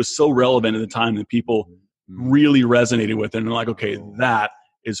was so relevant at the time that people really resonated with it. And they're like, okay, that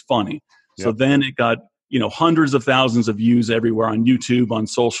is funny. Yep. So then it got, hundreds of thousands of views everywhere on YouTube, on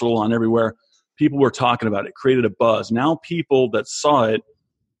social, on everywhere. People were talking about it, created a buzz. Now people that saw it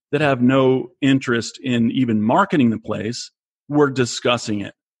that have no interest in even marketing the place were discussing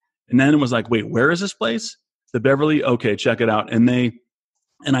it. And then it was like, wait, where is this place? The Beverly? Okay, check it out. And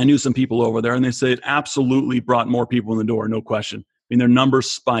I knew some people over there, and they said it absolutely brought more people in the door, no question. I mean, their numbers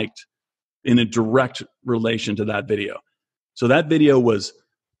spiked in a direct relation to that video. So that video was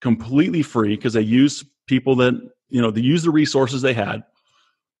completely free because they used people that, they used the resources they had.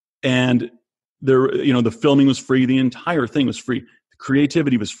 And the filming was free. The entire thing was free. The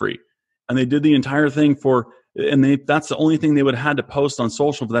creativity was free. And they did the entire thing that's the only thing they would have had to post on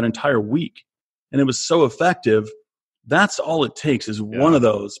social for that entire week. And it was so effective. That's all it takes is one of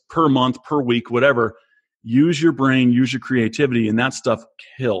those per month, per week, whatever. Use your brain, use your creativity, and that stuff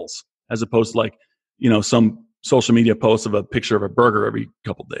kills, as opposed to like, some social media post of a picture of a burger every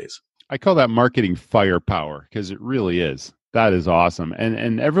couple of days. I call that marketing firepower because it really is. That is awesome.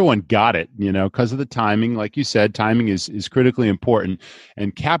 And everyone got it, because of the timing. Like you said, timing is critically important.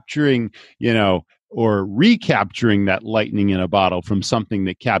 And capturing, or recapturing that lightning in a bottle from something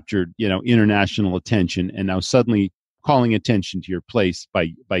that captured, international attention, and now suddenly calling attention to your place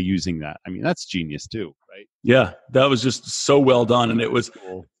by using that. I mean, that's genius too, right? Yeah, that was just so well done. And it was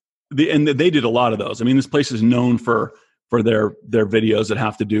cool. And they did a lot of those. I mean, this place is known for their videos that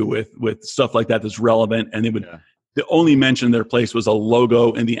have to do with stuff like that that's relevant. And the only mention of their place was a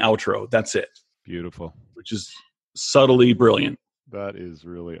logo in the outro. That's it. Beautiful. Which is subtly brilliant. That is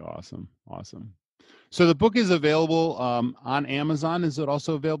really awesome. Awesome. So the book is available on Amazon. Is it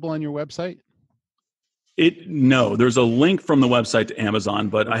also available on your website? No, there's a link from the website to Amazon,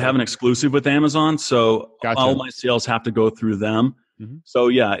 but I have an exclusive with Amazon. So all my sales have to go through them. Mm-hmm. So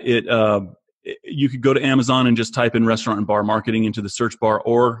yeah, you could go to Amazon and just type in restaurant and bar marketing into the search bar,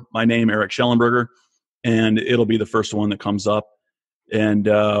 or my name, Eric Schellenberger, and it'll be the first one that comes up. And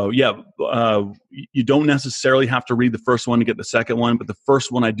you don't necessarily have to read the first one to get the second one, but the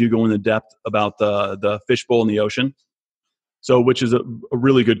first one I do go into depth about the fishbowl in the ocean. So, which is a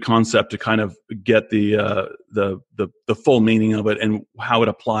really good concept to kind of get the full meaning of it and how it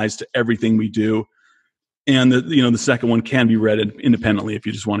applies to everything we do. And the second one can be read independently if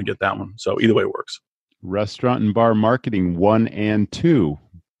you just want to get that one. So either way works. Restaurant and Bar Marketing 1 and 2,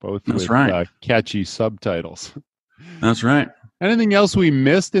 both with catchy subtitles. That's right. Anything else we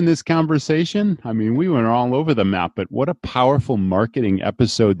missed in this conversation? I mean, we went all over the map, but what a powerful marketing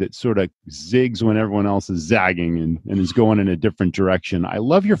episode that sort of zigs when everyone else is zagging and is going in a different direction. I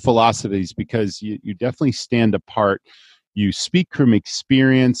love your philosophies because you definitely stand apart. You speak from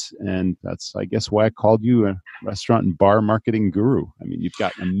experience, and that's, I guess, why I called you a restaurant and bar marketing guru. I mean, you've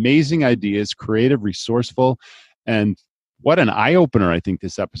got amazing ideas, creative, resourceful, and what an eye-opener I think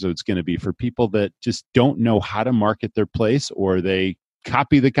this episode's going to be for people that just don't know how to market their place, or they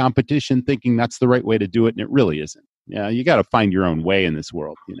copy the competition thinking that's the right way to do it, and it really isn't. Yeah, you got to find your own way in this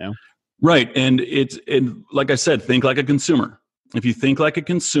world, you know? Right. And like I said, think like a consumer. If you think like a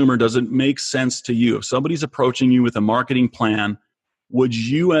consumer, does it make sense to you? If somebody's approaching you with a marketing plan, would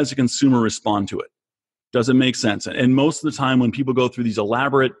you as a consumer respond to it? Does it make sense? And most of the time when people go through these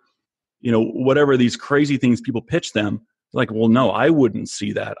elaborate, whatever these crazy things people pitch them, like, well, no, I wouldn't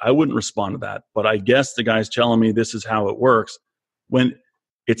see that. I wouldn't respond to that. But I guess the guy's telling me this is how it works, when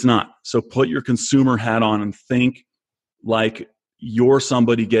it's not. So put your consumer hat on and think like you're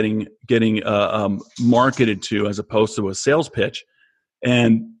somebody getting marketed to, as opposed to a sales pitch,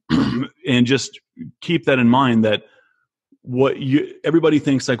 and and just keep that in mind, that everybody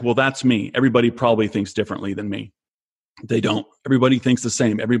thinks like, well, that's me. Everybody probably thinks differently than me. They don't. Everybody thinks the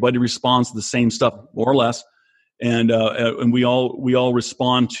same. Everybody responds to the same stuff, more or less. And we all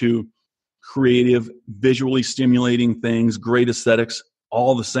respond to creative, visually stimulating things, great aesthetics,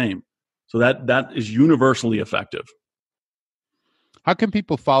 all the same. So that is universally effective. How can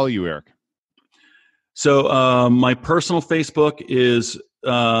people follow you, Eric? So my personal Facebook is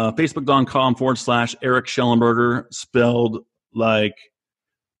facebook.com/Eric Schellenberger, spelled like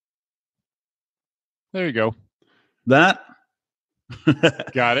There you go. that.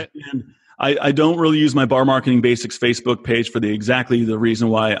 Got it. And I don't really use my Bar Marketing Basics Facebook page for exactly the reason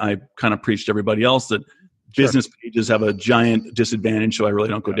why I kind of preach to everybody else that business pages have a giant disadvantage, so I really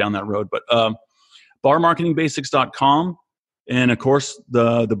don't go down that road. But barmarketingbasics.com, and of course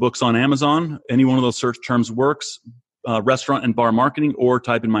the books on Amazon. Any one of those search terms works, restaurant and bar marketing, or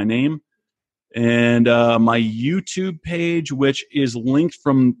type in my name. And my YouTube page, which is linked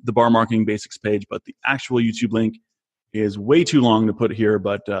from the Bar Marketing Basics page, but the actual YouTube link is way too long to put here,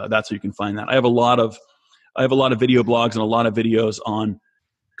 but that's how you can find that. I have a lot of video blogs and a lot of videos on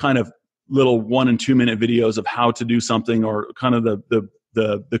kind of little 1 and 2 minute videos of how to do something, or kind of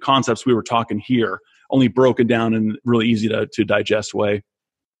the concepts we were talking here, only broken down in really easy to digest way.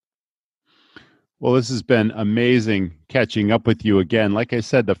 Well, this has been amazing catching up with you again. Like I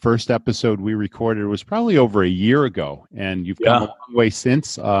said, the first episode we recorded was probably over a year ago, and you've come a long way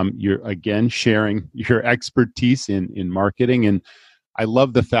since. You're again sharing your expertise in marketing, and I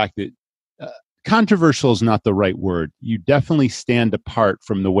love the fact that controversial is not the right word. You definitely stand apart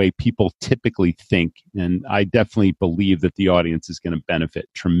from the way people typically think, and I definitely believe that the audience is going to benefit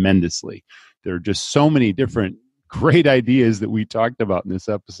tremendously. There are just so many different great ideas that we talked about in this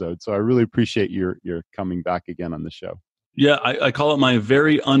episode. So I really appreciate your coming back again on the show. Yeah, I call it my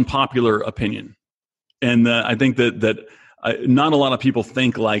very unpopular opinion. And I think that not a lot of people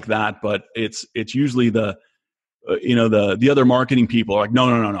think like that, but it's usually the other marketing people are like,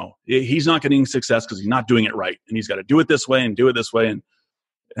 no. He's not getting success because he's not doing it right. And he's got to do it this way and do it this way. And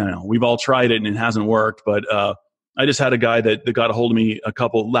we've all tried it and it hasn't worked. But I just had a guy that got a hold of me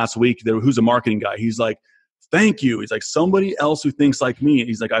last week who's a marketing guy. He's like, thank you. He's like, somebody else who thinks like me.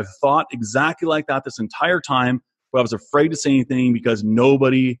 He's like, I've thought exactly like that this entire time, but I was afraid to say anything because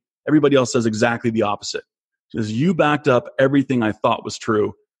everybody else says exactly the opposite. Because you backed up everything I thought was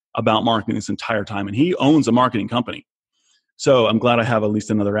true about marketing this entire time. And he owns a marketing company. So I'm glad I have at least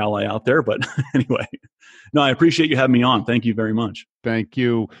another ally out there. But anyway, no, I appreciate you having me on. Thank you very much. Thank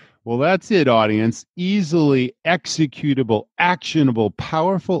you. Well, that's it, audience. Easily executable, actionable,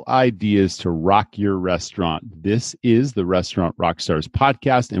 powerful ideas to rock your restaurant. This is the Restaurant Rockstars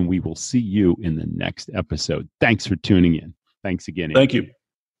podcast, and we will see you in the next episode. Thanks for tuning in. Thanks again. Thank you.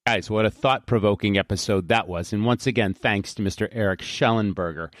 Guys, what a thought-provoking episode that was. And once again, thanks to Mr. Eric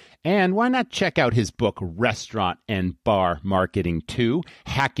Schellenberger. And why not check out his book, Restaurant and Bar Marketing 2,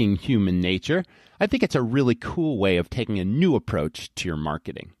 Hacking Human Nature? I think it's a really cool way of taking a new approach to your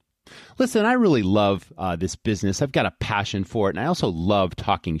marketing. Listen, I really love this business. I've got a passion for it, and I also love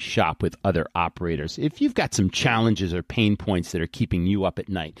talking shop with other operators. If you've got some challenges or pain points that are keeping you up at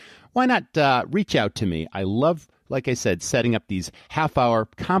night, why not reach out to me? I love, like I said, setting up these half-hour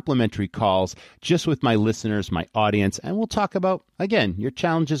complimentary calls just with my listeners, my audience, and we'll talk about, again, your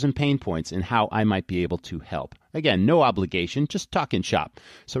challenges and pain points and how I might be able to help. Again, no obligation, just talking shop.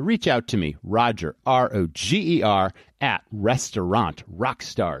 So reach out to me, Roger, R-O-G-E-R, at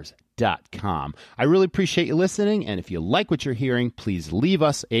restaurantrockstars.com. uneventful.com. I really appreciate you listening, and if you like what you're hearing, please leave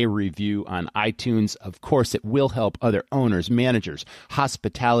us a review on iTunes. Of course, it will help other owners, managers,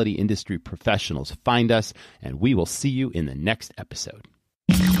 hospitality industry professionals find us, and we will see you in the next episode.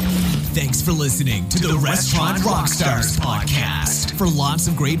 Thanks for listening to the Restaurant Rockstars podcast. For lots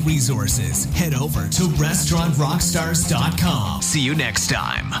of great resources, head over to restaurantrockstars.com. See you next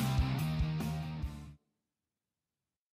time.